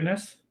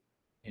awareness.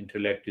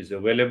 Intellect is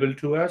available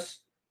to us.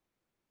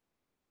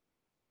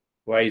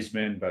 Wise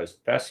man was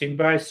passing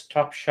by.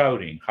 Stop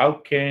shouting. How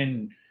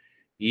can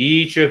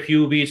each of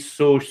you be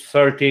so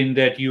certain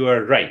that you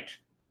are right?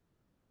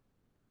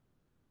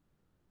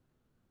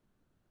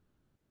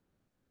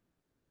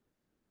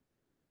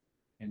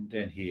 And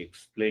then he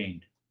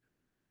explained,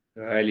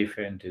 the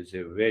elephant is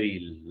a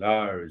very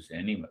large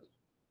animal.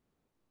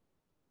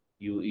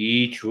 You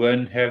each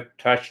one have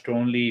touched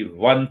only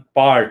one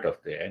part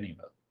of the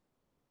animal.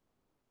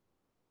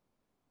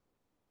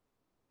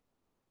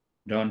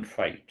 Don't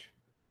fight.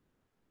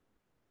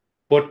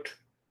 Put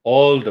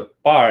all the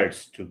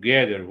parts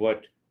together,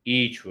 what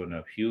each one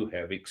of you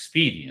have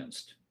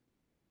experienced.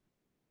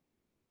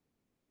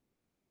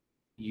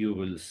 You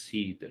will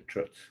see the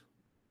truth.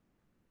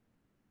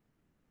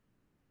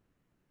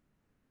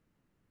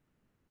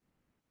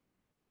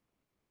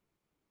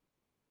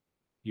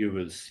 You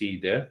will see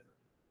the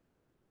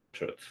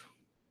truth.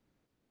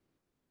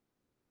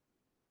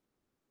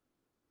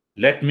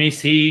 Let me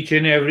see each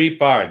and every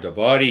part. The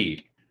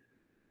body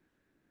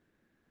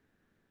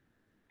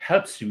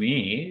helps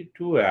me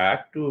to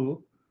act,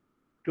 to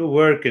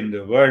work in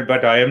the world,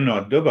 but I am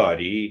not the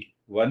body.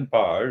 One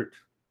part.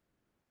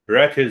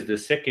 Breath is the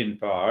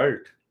second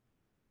part.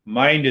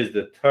 Mind is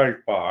the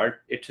third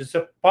part. It is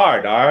a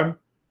part. I'm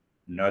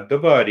not the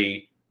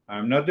body.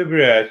 I'm not the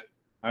breath.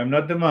 I'm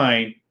not the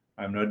mind.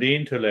 I'm not the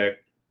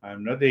intellect.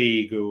 I'm not the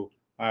ego.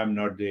 I'm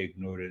not the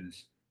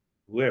ignorance.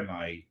 Who am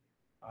I?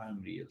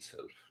 I'm real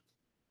self.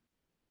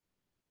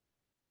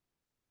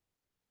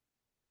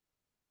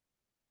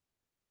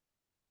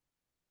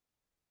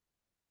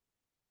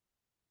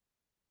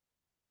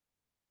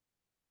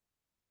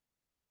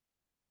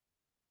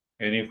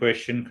 Any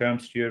question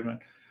comes to your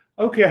mind?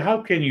 Okay,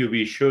 how can you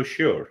be so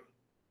sure?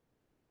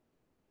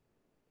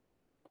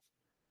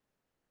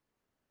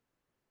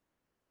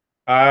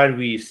 Are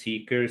we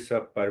seekers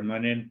of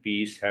permanent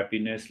peace,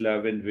 happiness,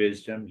 love, and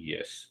wisdom?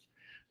 Yes.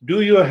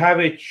 Do you have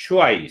a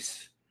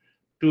choice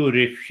to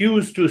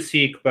refuse to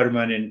seek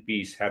permanent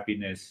peace,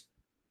 happiness,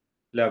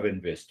 love,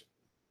 and wisdom?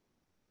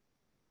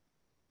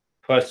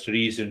 First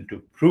reason to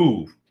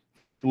prove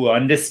to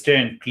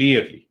understand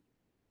clearly?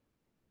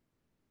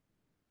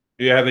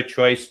 Do you have a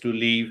choice to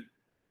leave?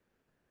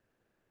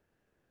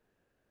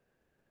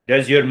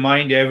 Does your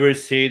mind ever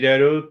say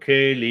that,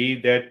 okay,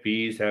 leave that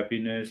peace,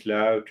 happiness,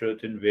 love,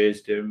 truth, and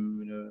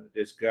wisdom?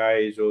 This guy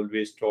is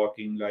always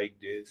talking like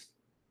this.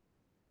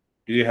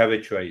 Do you have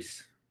a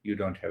choice? You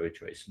don't have a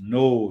choice.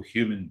 No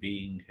human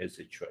being has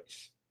a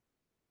choice.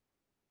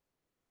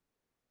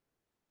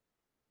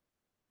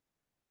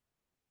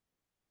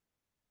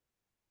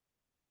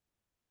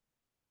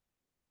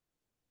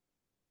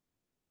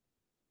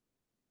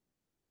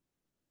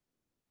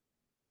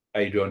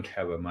 I don't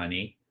have a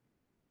money.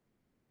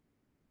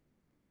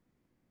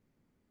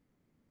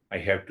 I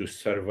have to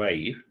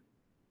survive.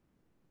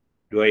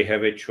 Do I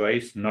have a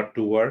choice not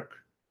to work?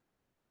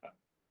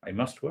 I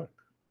must work.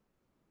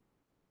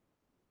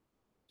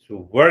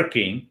 So,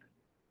 working,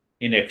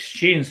 in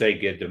exchange, I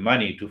get the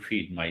money to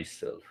feed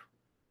myself.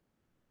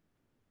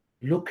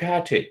 Look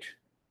at it.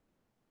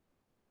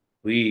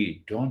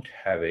 We don't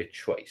have a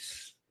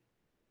choice.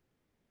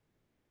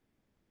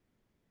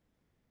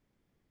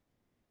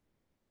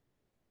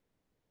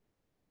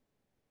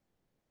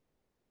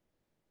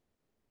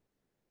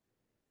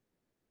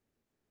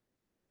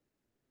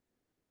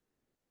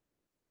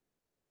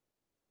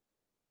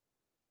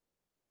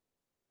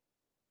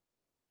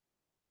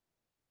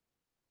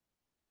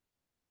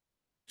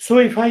 So,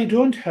 if I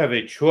don't have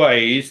a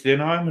choice,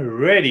 then I'm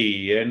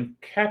ready and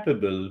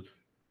capable.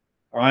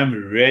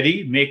 I'm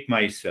ready, make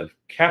myself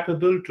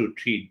capable to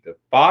treat the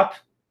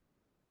path.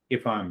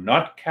 If I'm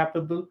not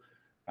capable,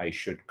 I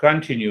should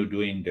continue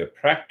doing the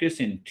practice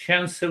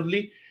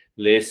intensively,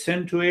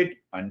 listen to it,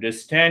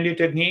 understand it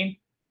again.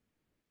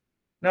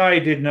 No, I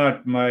did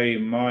not. My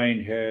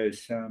mind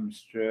has some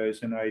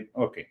stress, and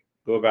okay,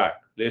 go back,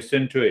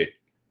 listen to it.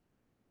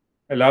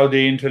 Allow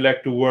the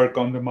intellect to work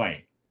on the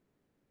mind,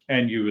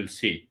 and you will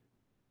see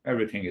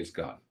everything is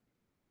gone.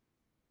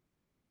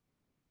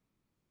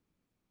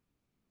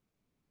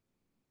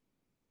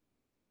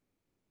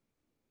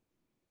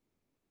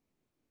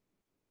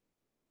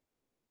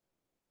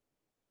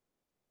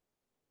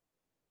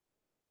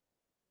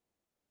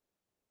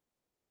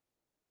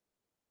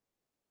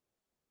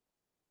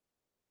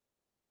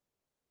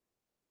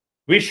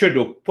 We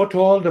should put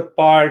all the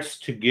parts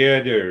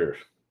together.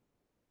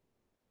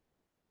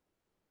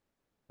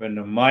 When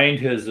the mind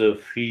has a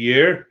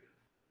fear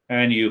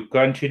and you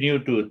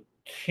continue to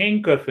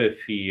think of a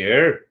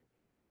fear,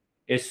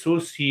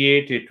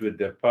 associate it with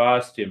the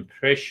past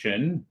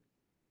impression,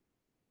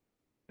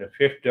 the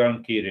fifth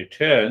donkey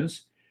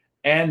returns,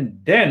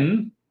 and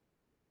then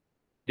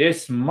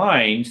this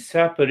mind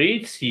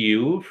separates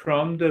you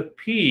from the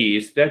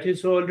peace that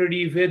is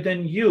already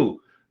within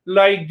you.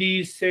 Like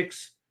these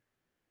six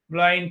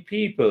blind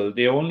people,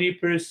 they only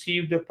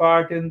perceive the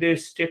part and they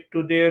stick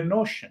to their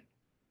notion.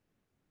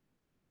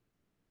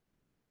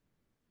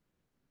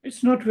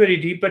 It's not very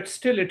deep, but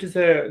still it is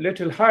a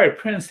little higher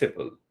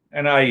principle.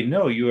 And I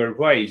know you are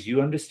wise,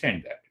 you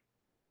understand that.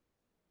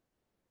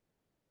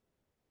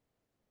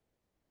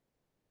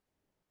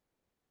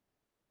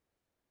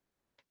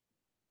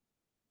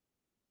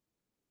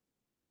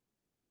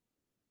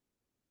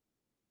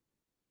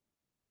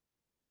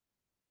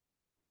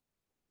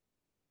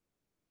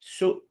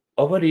 So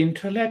our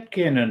intellect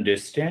can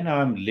understand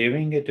I'm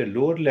living at a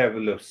lower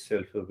level of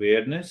self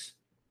awareness.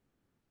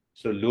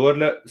 So,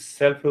 lower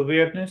self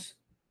awareness,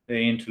 the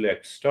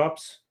intellect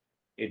stops,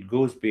 it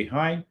goes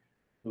behind,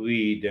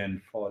 we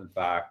then fall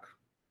back.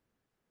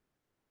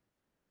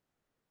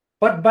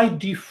 But by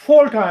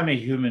default, I'm a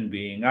human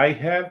being. I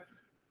have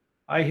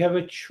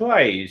a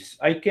choice.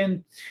 I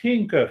can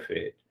think of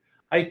it.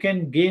 I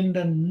can gain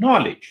the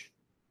knowledge.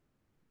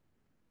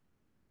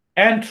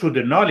 And through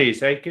the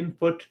knowledge, I can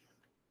put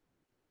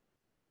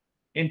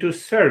into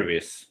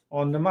service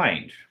on the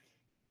mind.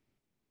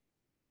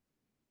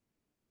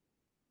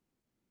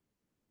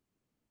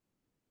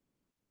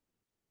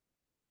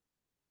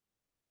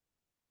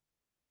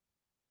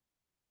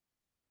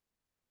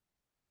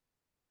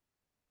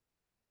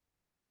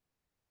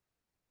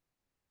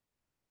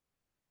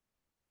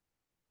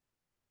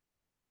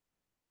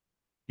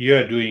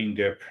 You're doing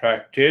the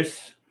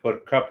practice for a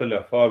couple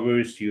of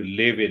hours. You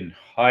live in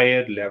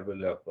higher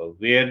level of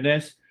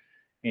awareness,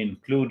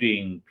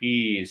 including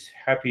peace,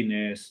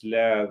 happiness,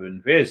 love,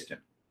 and wisdom.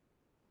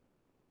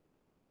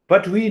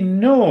 But we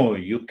know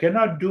you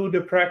cannot do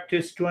the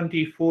practice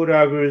 24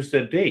 hours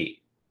a day.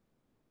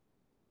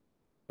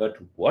 But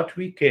what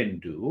we can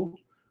do,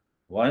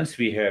 once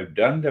we have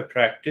done the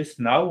practice,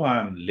 now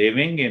I'm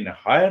living in a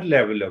higher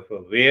level of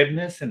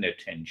awareness and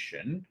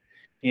attention,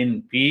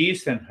 in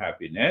peace and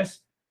happiness.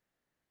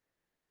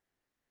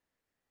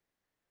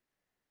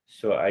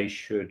 So I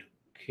should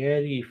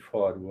carry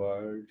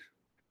forward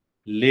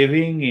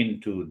living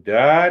into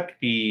that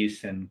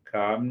peace and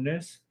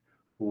calmness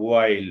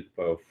while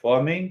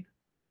performing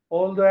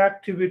all the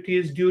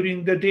activities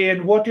during the day.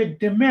 And what it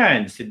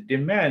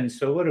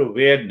demands our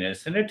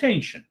awareness and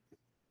attention.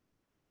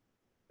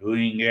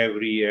 Doing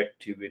every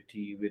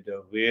activity with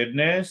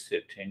awareness,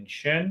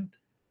 attention,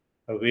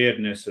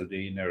 awareness of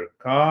the inner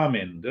calm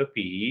and the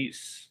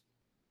peace.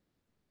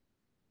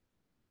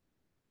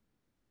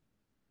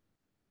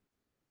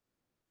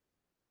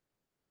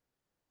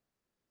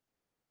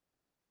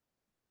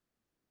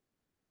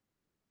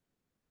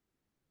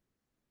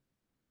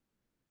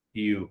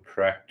 You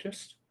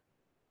practiced,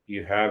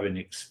 you have an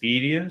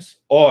experience,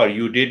 or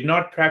you did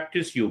not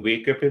practice, you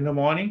wake up in the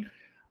morning,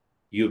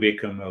 you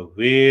become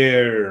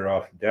aware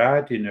of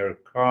that inner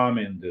calm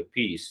and the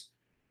peace.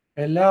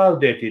 Allow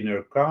that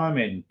inner calm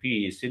and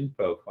peace in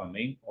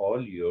performing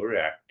all your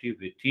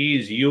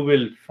activities. You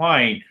will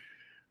find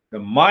the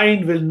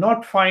mind will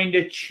not find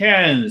a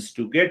chance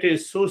to get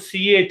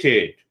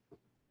associated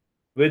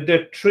with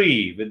the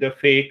tree, with the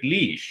fake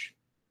leash,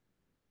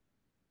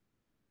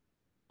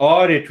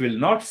 or it will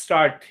not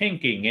start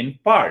thinking in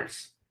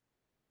parts,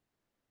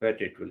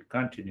 but it will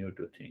continue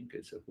to think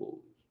as a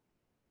whole.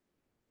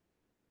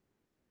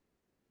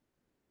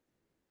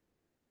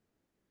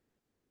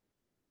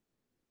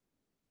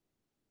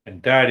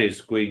 And that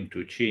is going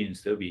to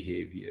change the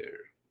behavior.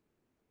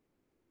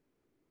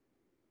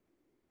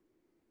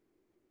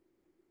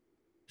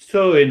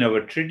 So, in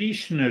our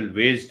traditional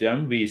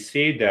wisdom, we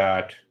say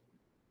that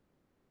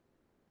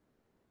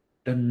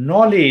the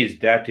knowledge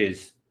that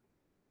is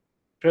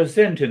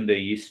present in the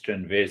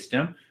Eastern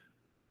wisdom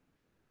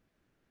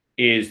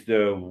is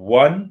the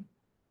one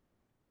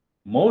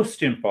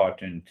most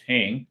important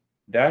thing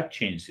that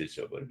changes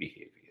our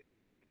behavior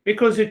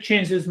because it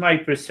changes my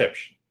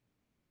perception.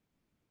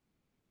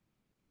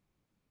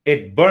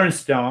 It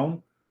burns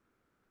down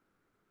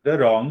the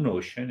wrong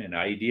notion and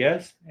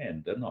ideas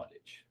and the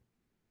knowledge.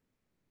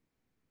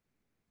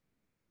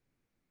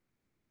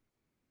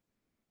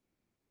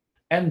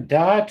 And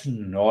that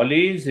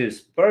knowledge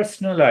is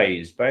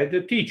personalized by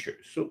the teacher.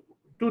 So,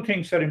 two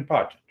things are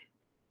important.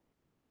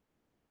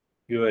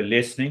 You are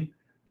listening,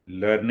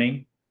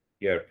 learning,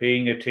 you are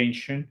paying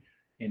attention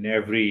in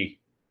every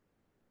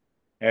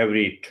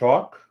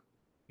talk.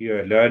 You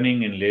are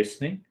learning and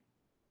listening.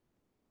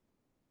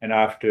 And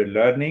after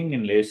learning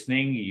and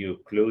listening, you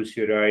close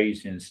your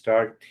eyes and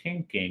start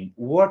thinking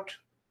what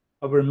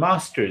our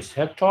masters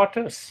have taught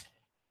us.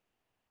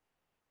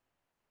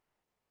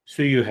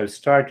 So you have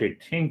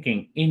started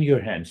thinking in your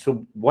hand.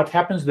 So what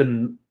happens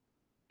then?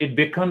 It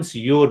becomes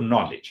your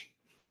knowledge.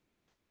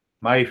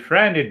 My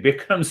friend, it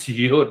becomes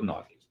your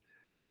knowledge.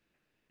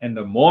 And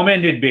the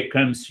moment it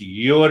becomes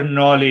your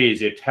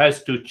knowledge, it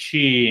has to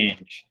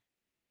change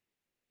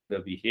the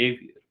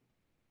behavior.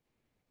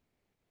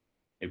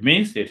 It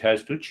means it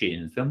has to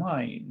change the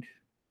mind.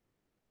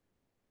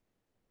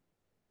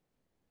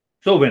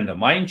 So when the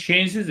mind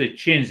changes, it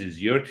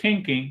changes your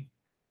thinking.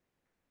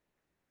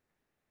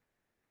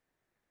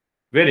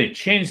 When it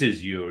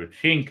changes your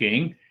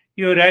thinking,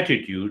 your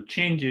attitude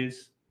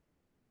changes.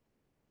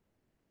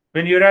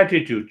 When your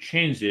attitude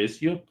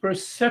changes, your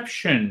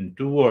perception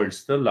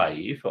towards the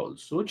life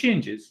also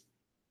changes.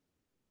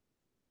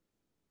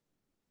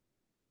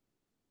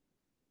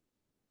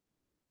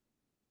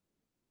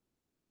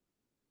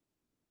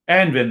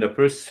 And when the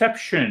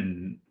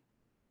perception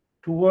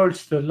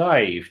towards the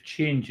life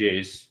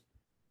changes,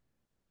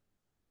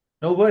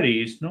 no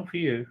worries, no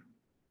fear.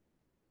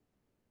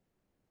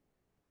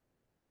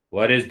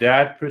 What is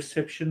that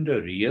perception?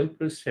 The real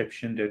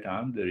perception that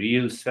I'm the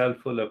real self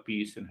full of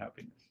peace and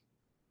happiness.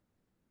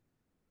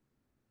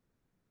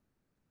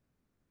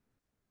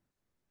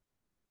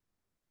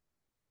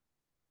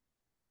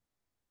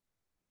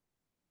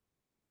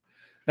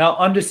 Now,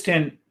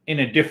 understand in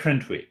a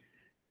different way.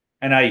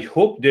 And I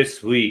hope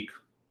this week,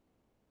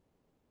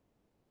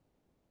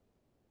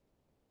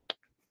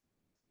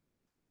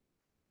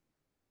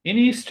 in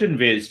Eastern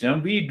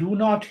wisdom, we do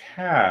not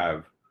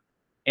have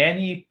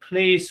any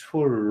place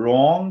for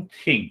wrong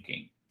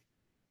thinking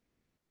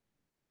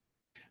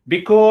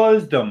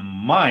because the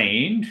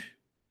mind,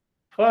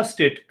 first,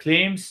 it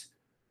claims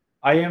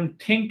I am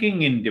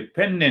thinking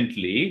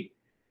independently,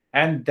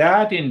 and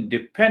that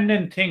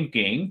independent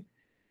thinking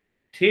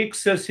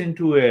takes us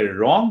into a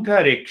wrong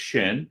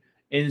direction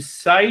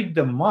inside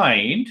the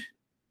mind,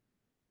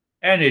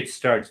 and it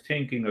starts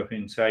thinking of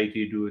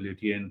anxiety,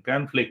 duality, and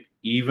conflict,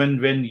 even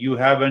when you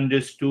have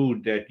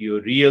understood that your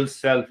real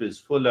self is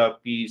full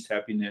of peace,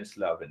 happiness,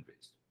 love, and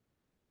wisdom.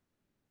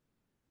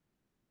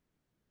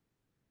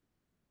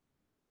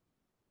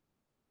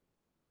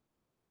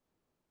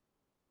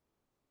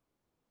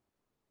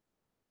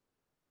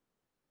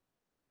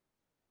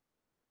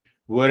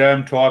 What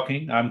I'm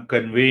talking, I'm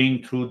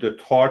conveying through the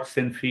thoughts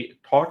and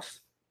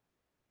thoughts.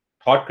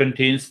 Thought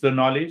contains the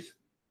knowledge,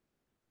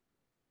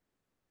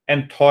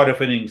 and thought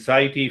of an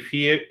anxiety,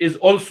 fear is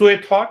also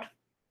a thought.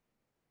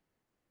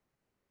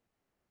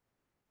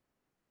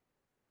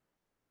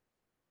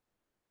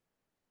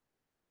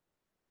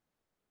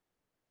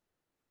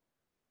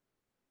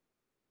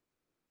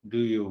 Do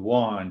you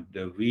want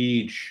the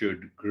weed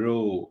should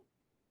grow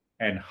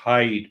and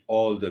hide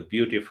all the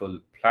beautiful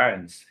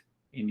plants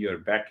in your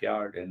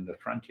backyard and the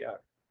front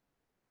yard?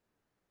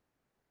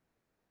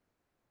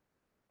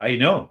 I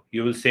know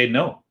you will say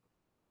no.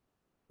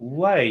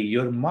 Why?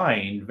 Your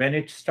mind, when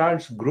it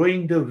starts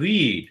growing the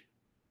weed,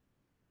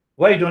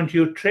 Why don't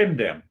you trim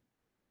them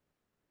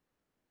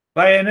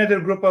by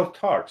another group of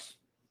thoughts?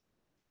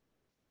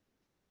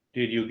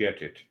 Did you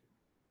get it?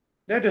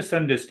 Let us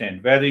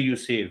understand whether you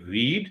say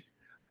weed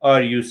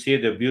or you say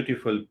the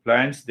beautiful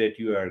plants that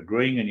you are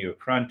growing in your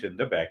front and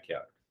the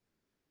backyard.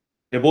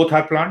 They both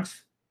are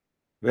plants.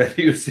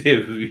 Whether you say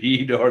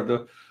weed or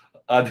the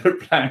other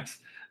plants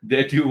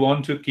that you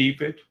want to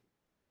keep it.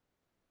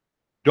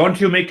 Don't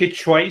you make a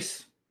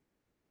choice?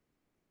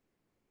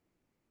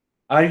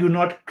 Are you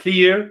not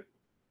clear?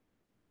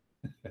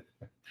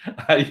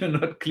 Are you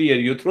not clear?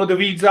 You throw the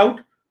weeds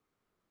out.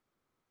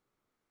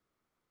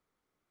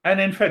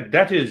 And in fact,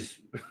 that is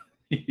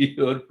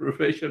your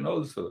profession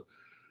also.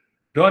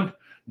 Don't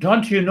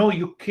don't you know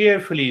you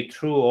carefully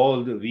throw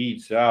all the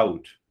weeds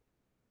out?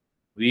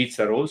 Weeds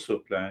are also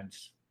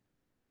plants.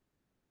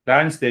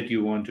 Plants that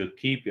you want to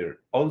keep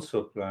are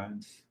also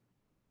plants.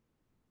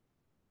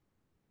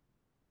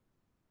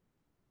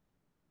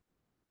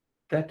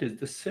 That is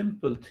the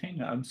simple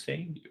thing I'm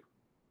saying to you.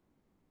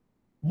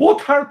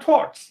 Both are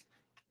thoughts.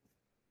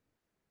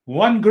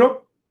 One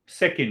group,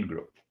 second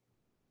group.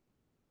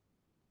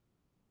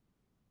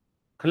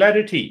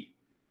 Clarity.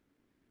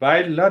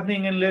 By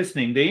learning and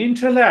listening, the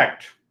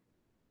intellect.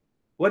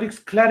 What is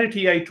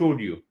clarity? I told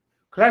you.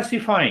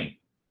 Classifying.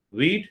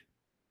 Weed,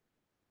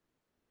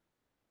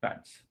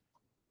 plants.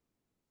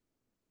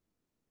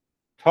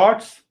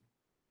 Thoughts,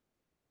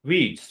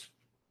 weeds.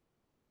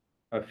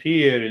 A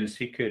fear,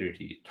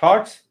 insecurity.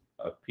 Thoughts,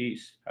 of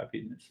peace,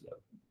 happiness, love.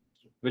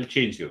 Will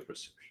change your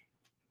perception.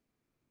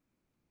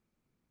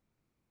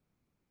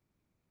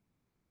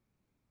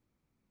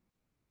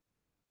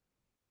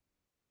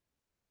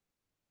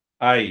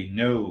 I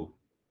know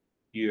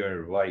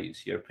you're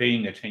wise. You're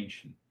paying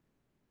attention.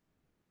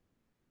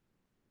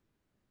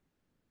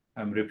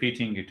 I'm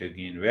repeating it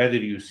again. Whether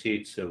you say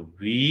it's a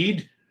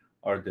weed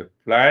or the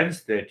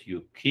plants that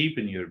you keep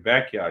in your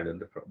backyard,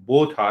 and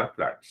both are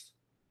plants.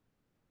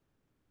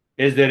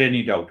 Is there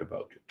any doubt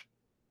about it?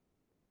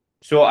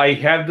 So I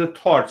have the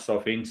thoughts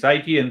of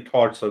anxiety and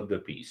thoughts of the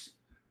peace.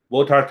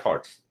 Both are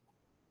thoughts.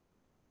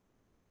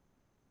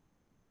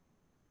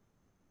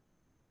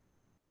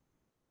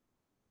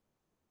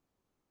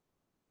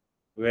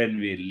 When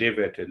we live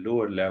at a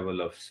lower level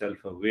of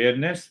self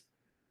awareness,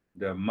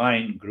 the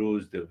mind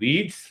grows the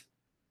weeds,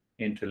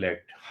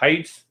 intellect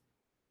hides,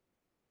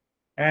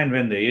 and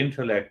when the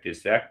intellect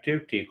is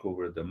active, take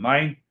over the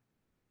mind,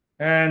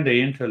 and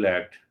the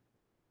intellect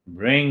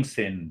brings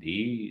in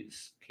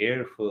these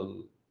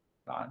careful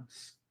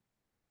plants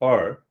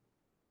or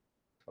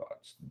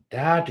thoughts.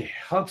 That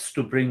helps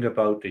to bring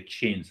about a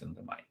change in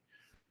the mind.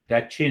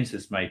 That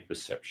changes my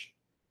perception.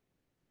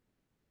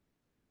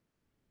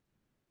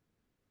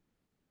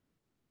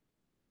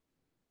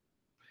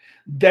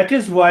 That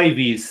is why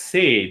we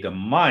say the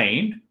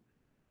mind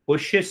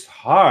pushes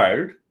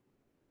hard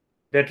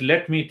that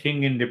let me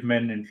think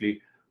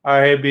independently. I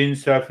have been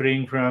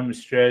suffering from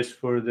stress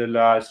for the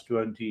last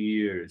 20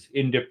 years.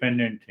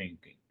 Independent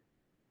thinking.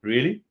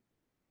 Really?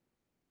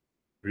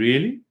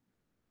 Really?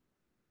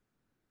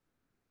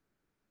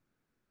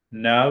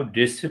 Now,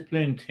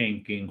 disciplined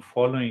thinking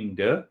following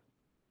the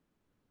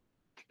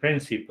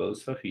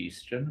principles of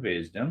Eastern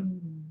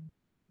wisdom.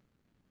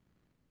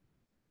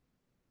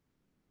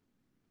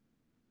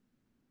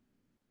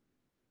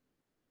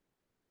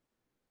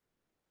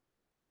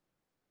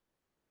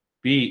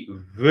 Be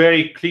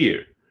very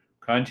clear.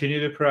 Continue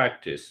the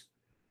practice.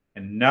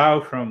 And now,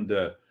 from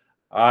the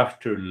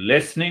after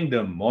listening,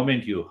 the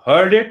moment you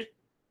heard it,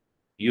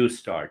 you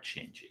start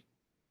changing.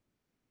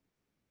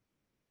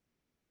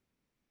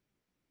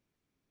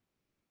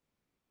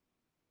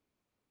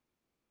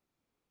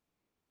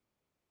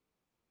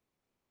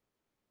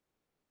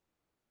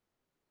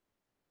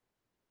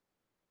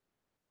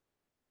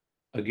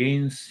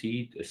 Again,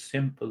 see the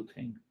simple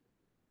thing.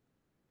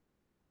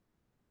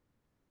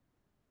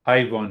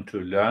 I want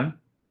to learn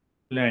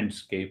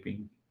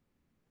landscaping.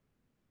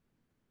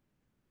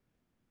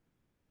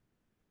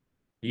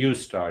 You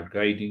start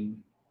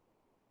guiding,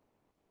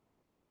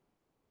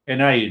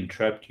 and I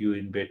interrupt you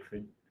in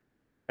between.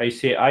 I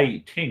say,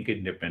 I think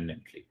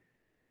independently.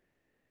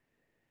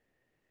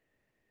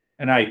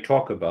 And I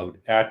talk about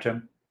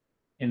atom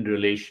in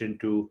relation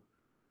to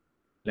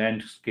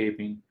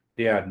landscaping.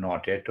 They are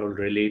not at all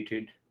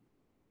related,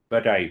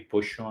 but I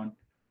push on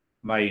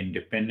my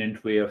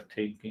independent way of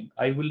thinking.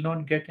 I will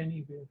not get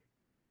anywhere.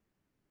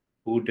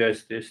 Who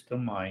does this? The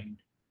mind.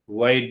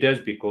 Why it does?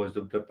 Because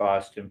of the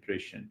past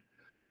impression.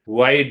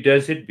 Why it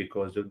does it?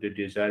 Because of the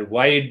desire.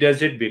 Why it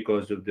does it?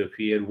 Because of the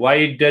fear. Why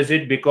it does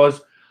it?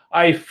 Because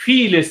I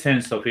feel a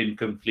sense of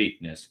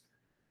incompleteness.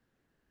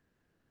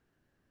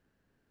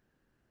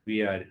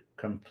 We are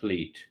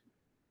complete.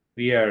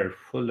 We are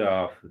full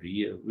of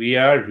real. We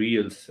are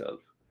real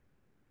self.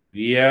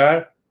 We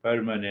are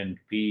permanent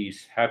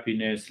peace,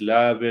 happiness,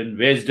 love, and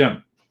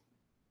wisdom.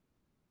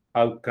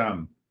 How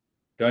come?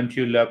 Don't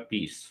you love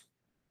peace?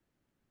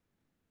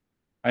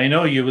 I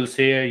know you will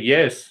say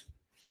yes.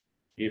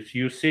 If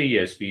you say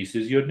yes, peace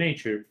is your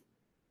nature.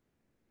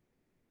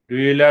 Do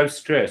you love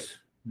stress?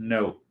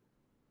 No.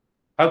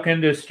 How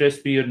can the stress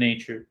be your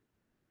nature?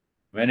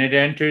 When it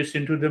enters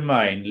into the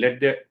mind, let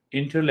the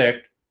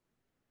intellect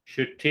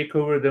should take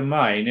over the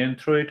mind and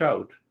throw it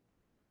out.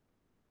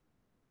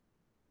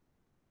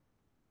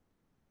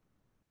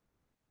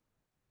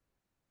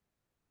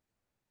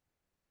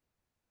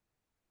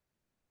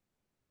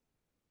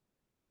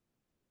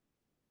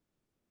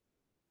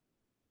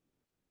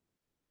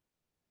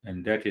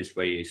 And that is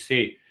why I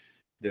say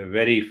the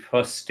very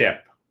first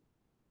step.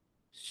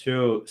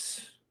 So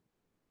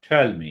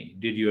tell me,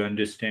 did you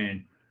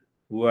understand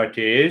what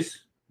is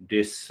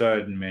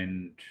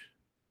discernment?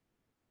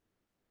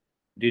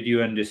 Did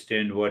you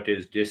understand what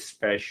is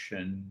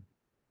dispassion?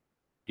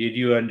 Did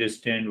you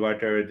understand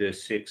what are the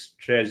six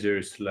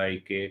treasures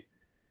like it?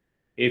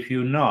 If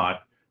you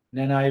not,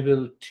 then I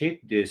will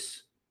take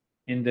this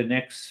in the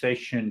next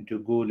session to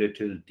go a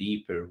little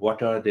deeper.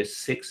 What are the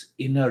six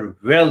inner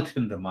wealth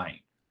in the mind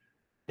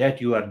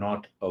that you are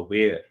not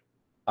aware?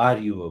 Are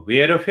you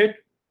aware of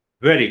it?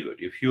 Very good.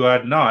 If you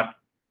are not,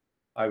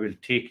 I will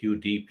take you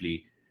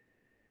deeply,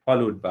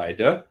 followed by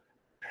the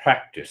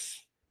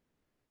practice.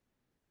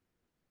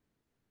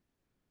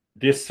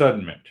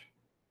 Discernment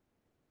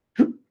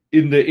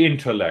in the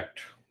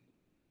intellect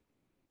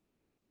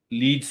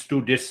leads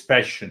to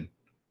dispassion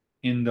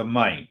in the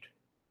mind.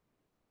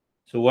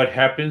 So, what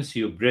happens?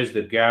 You bridge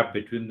the gap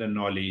between the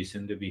knowledge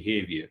and the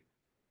behavior.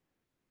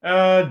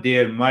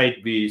 There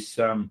might be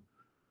some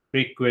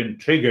frequent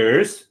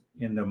triggers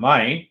in the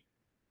mind,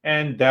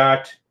 and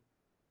that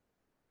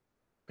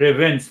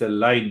prevents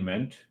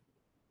alignment.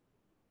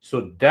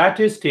 So,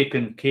 that is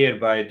taken care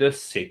by the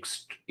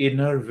sixth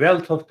inner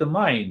wealth of the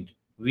mind,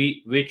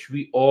 which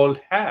we all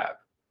have.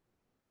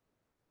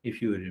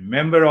 If you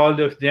remember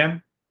all of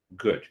them,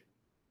 good.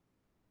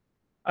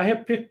 I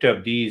have picked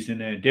up these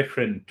in a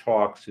different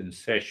talks and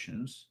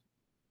sessions.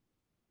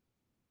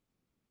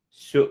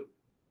 So,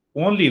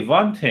 only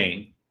one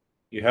thing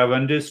you have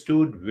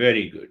understood,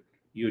 very good.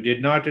 You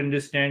did not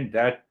understand,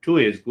 that too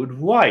is good.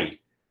 Why?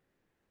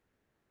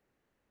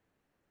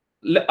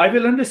 I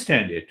will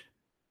understand it.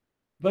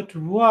 But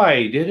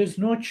why? There is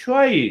no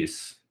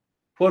choice.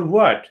 For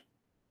what?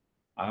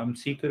 I am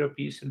seeker of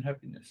peace and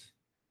happiness.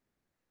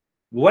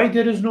 Why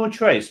there is no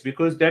choice?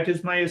 Because that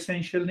is my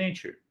essential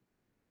nature.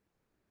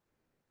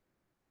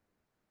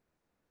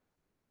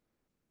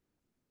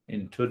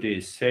 In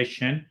today's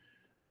session,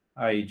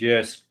 I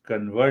just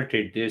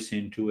converted this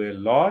into a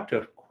lot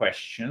of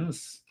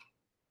questions.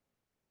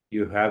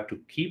 You have to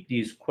keep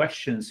these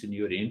questions in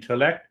your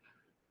intellect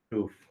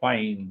to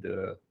find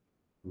the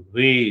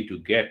way to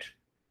get,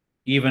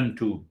 even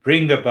to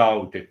bring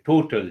about a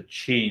total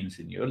change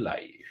in your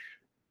life.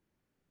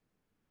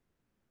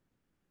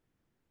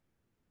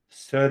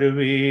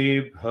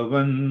 Sarve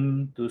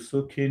bhavantu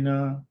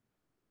sukhina,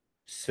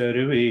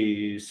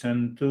 sarve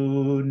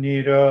santu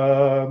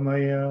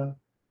niramaya,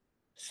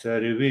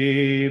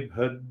 sarve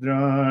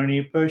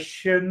bhadrani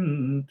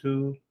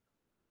pashyantu,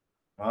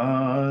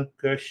 ma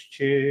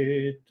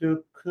kaschet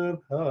dukha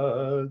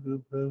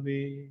bhag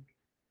bhave.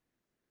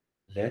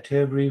 Let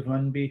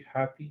everyone be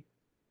happy.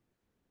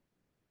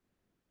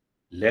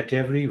 Let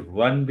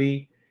everyone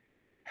be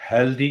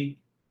healthy.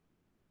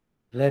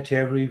 Let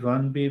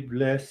everyone be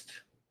blessed.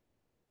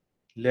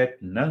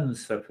 Let none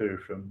suffer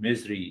from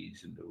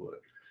miseries in the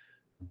world.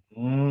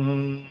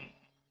 Om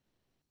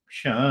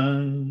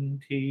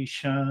Shanti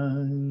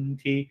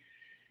Shanti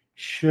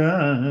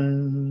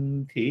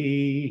Shanti.